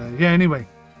 But yeah, anyway.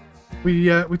 We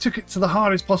took it to the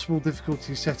hardest possible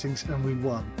difficulty settings and we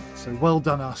won. So well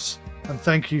done us. And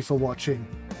thank you for watching.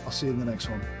 I'll see you in the next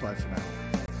one. Bye for now.